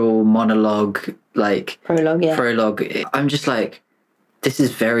contextual monologue, like prologue, I'm just like, this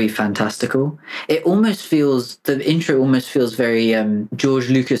is very fantastical. It almost feels, the intro almost feels very George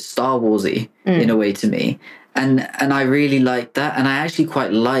Lucas Star Warsy in a way to me. And I really like that, and I actually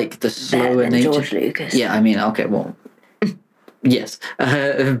quite like the slower nature. George Lucas. Yeah, I mean, okay, well, yes,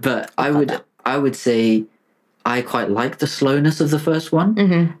 but I would say I quite like the slowness of the first one,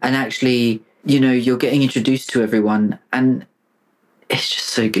 and actually, you know, you're getting introduced to everyone, and it's just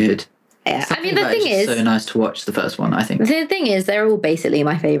so good. Yeah, I mean, the thing is, so nice to watch the first one. I think the thing is, they're all basically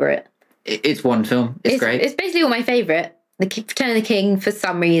my favourite. It's one film. It's great. It's basically all my favourite. The Return of the King, for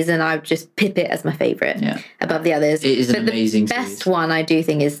some reason, I would just pip it as my favourite above the others. It is an amazing the best one, I do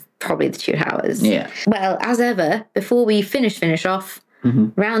think, is probably The Two Towers. Yeah. Well, as ever, before we finish off,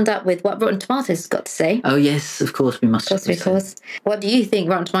 round up with what Rotten Tomatoes has got to say. Oh, yes, of course, we must. Of course. What do you think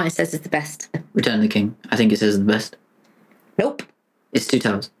Rotten Tomatoes says is the best? Return of the King. I think it says the best. Nope. It's Two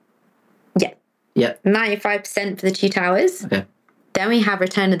Towers. Yeah. Yeah. 95% for The Two Towers. Okay. Then we have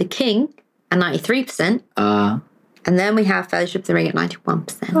Return of the King at 93%. And then we have Fellowship of the Ring at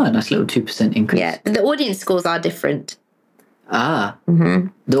 91%. Oh, a nice little 2% increase. Yeah, but the audience scores are different. The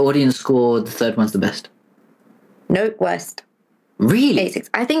audience score, the third one's the best. Nope, worst. Really?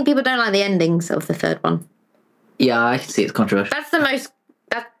 86. I think people don't like the endings of the third one. Yeah, I can see it's controversial.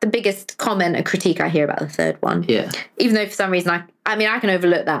 That's the biggest comment and critique I hear about the third one. Yeah. Even though for some reason I mean I can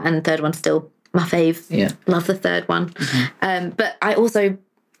overlook that, and the third one's still my fave. Yeah. Love the third one. But I also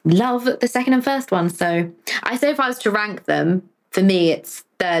love the second and first one. So I say if I was to rank them, for me it's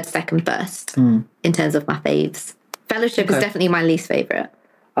third, second, first in terms of my faves. Fellowship is definitely my least favourite.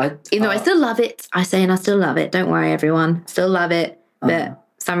 Even though I still love it. I still love it. Don't worry, everyone. Still love it. But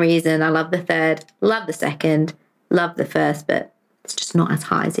for some reason, I love the third, love the second, love the first, but it's just not as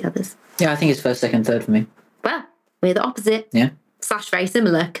high as the others. Yeah, I think it's first, second, third for me. Well, we're the opposite. Yeah. / very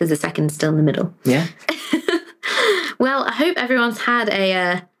similar, because the second's still in the middle. Yeah. Well, I hope everyone's had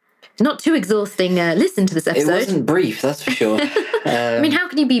a not too exhausting listen to this episode. It wasn't brief, that's for sure. I mean, how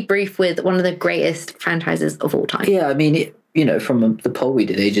can you be brief with one of the greatest franchises of all time? Yeah, I mean, from the poll we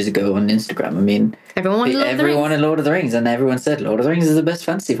did ages ago on Instagram, I mean, everyone wanted Lord of the Rings, and everyone said Lord of the Rings is the best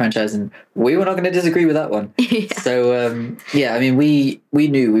fantasy franchise, and we were not going to disagree with that one. Yeah. So, I mean, we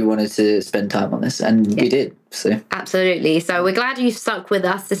knew we wanted to spend time on this, and we did. So absolutely. So we're glad you stuck with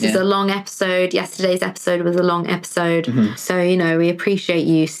us. This is a long episode. Yesterday's episode was a long episode. Mm-hmm. So, we appreciate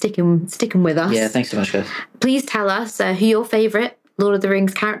you sticking with us. Yeah, thanks so much, guys. Please tell us who your favourite Lord of the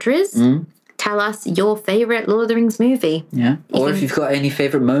Rings character is. Mm. Tell us your favourite Lord of the Rings movie. Yeah. If you've got any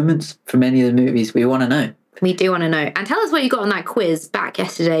favourite moments from any of the movies, we want to know. We do want to know. And tell us what you got on that quiz back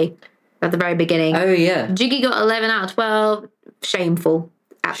yesterday at the very beginning. Oh, yeah. Jiggy got 11 out of 12. Shameful.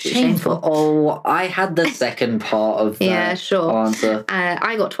 Absolutely shameful. Oh, I had the second part of that answer.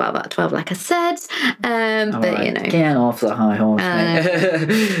 I got 12 out of 12, like I said. But, right. Get off the high horse,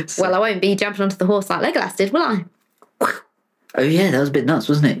 mate. Well, I won't be jumping onto the horse like Legolas did, will I? Oh, yeah, that was a bit nuts,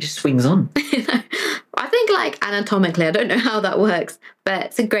 wasn't it? It just swings on. I think, anatomically, I don't know how that works, but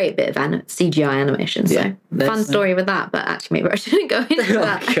it's a great bit of CGI animation. So, fun story with that, but actually, maybe I shouldn't go into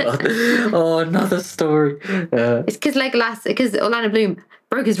that. Oh, God. Oh, another story. It's because Orlando Bloom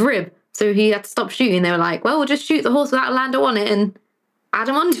broke his rib, so he had to stop shooting. They were like, well, we'll just shoot the horse without Orlando on it and add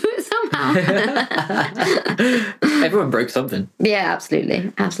him onto it somehow. Everyone broke something. Yeah,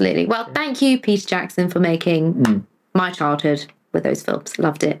 absolutely. Absolutely. Well, thank you, Peter Jackson, for making my childhood with those films.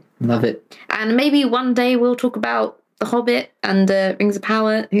 Loved it. Love it. And maybe one day we'll talk about The Hobbit and Rings of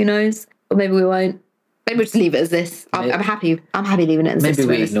Power. Who knows? Or maybe we won't. Maybe we'll just leave it as this. I'm happy leaving it as this. Maybe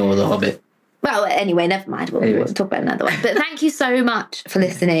we ignore The Hobbit. Well, anyway, never mind. We'll talk about it another way. But thank you so much for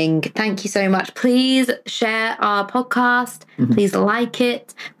listening. Thank you so much. Please share our podcast. Mm-hmm. Please like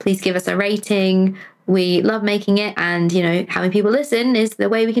it. Please give us a rating. We love making it. And, having people listen is the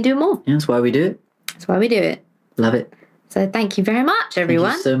way we can do more. Yeah, that's why we do it. That's why we do it. Love it. So thank you very much,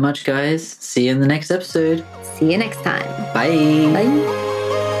 everyone. Thank you so much, guys. See you in the next episode. See you next time. Bye. Bye.